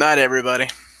love. Night, everybody.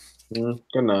 Good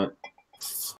night.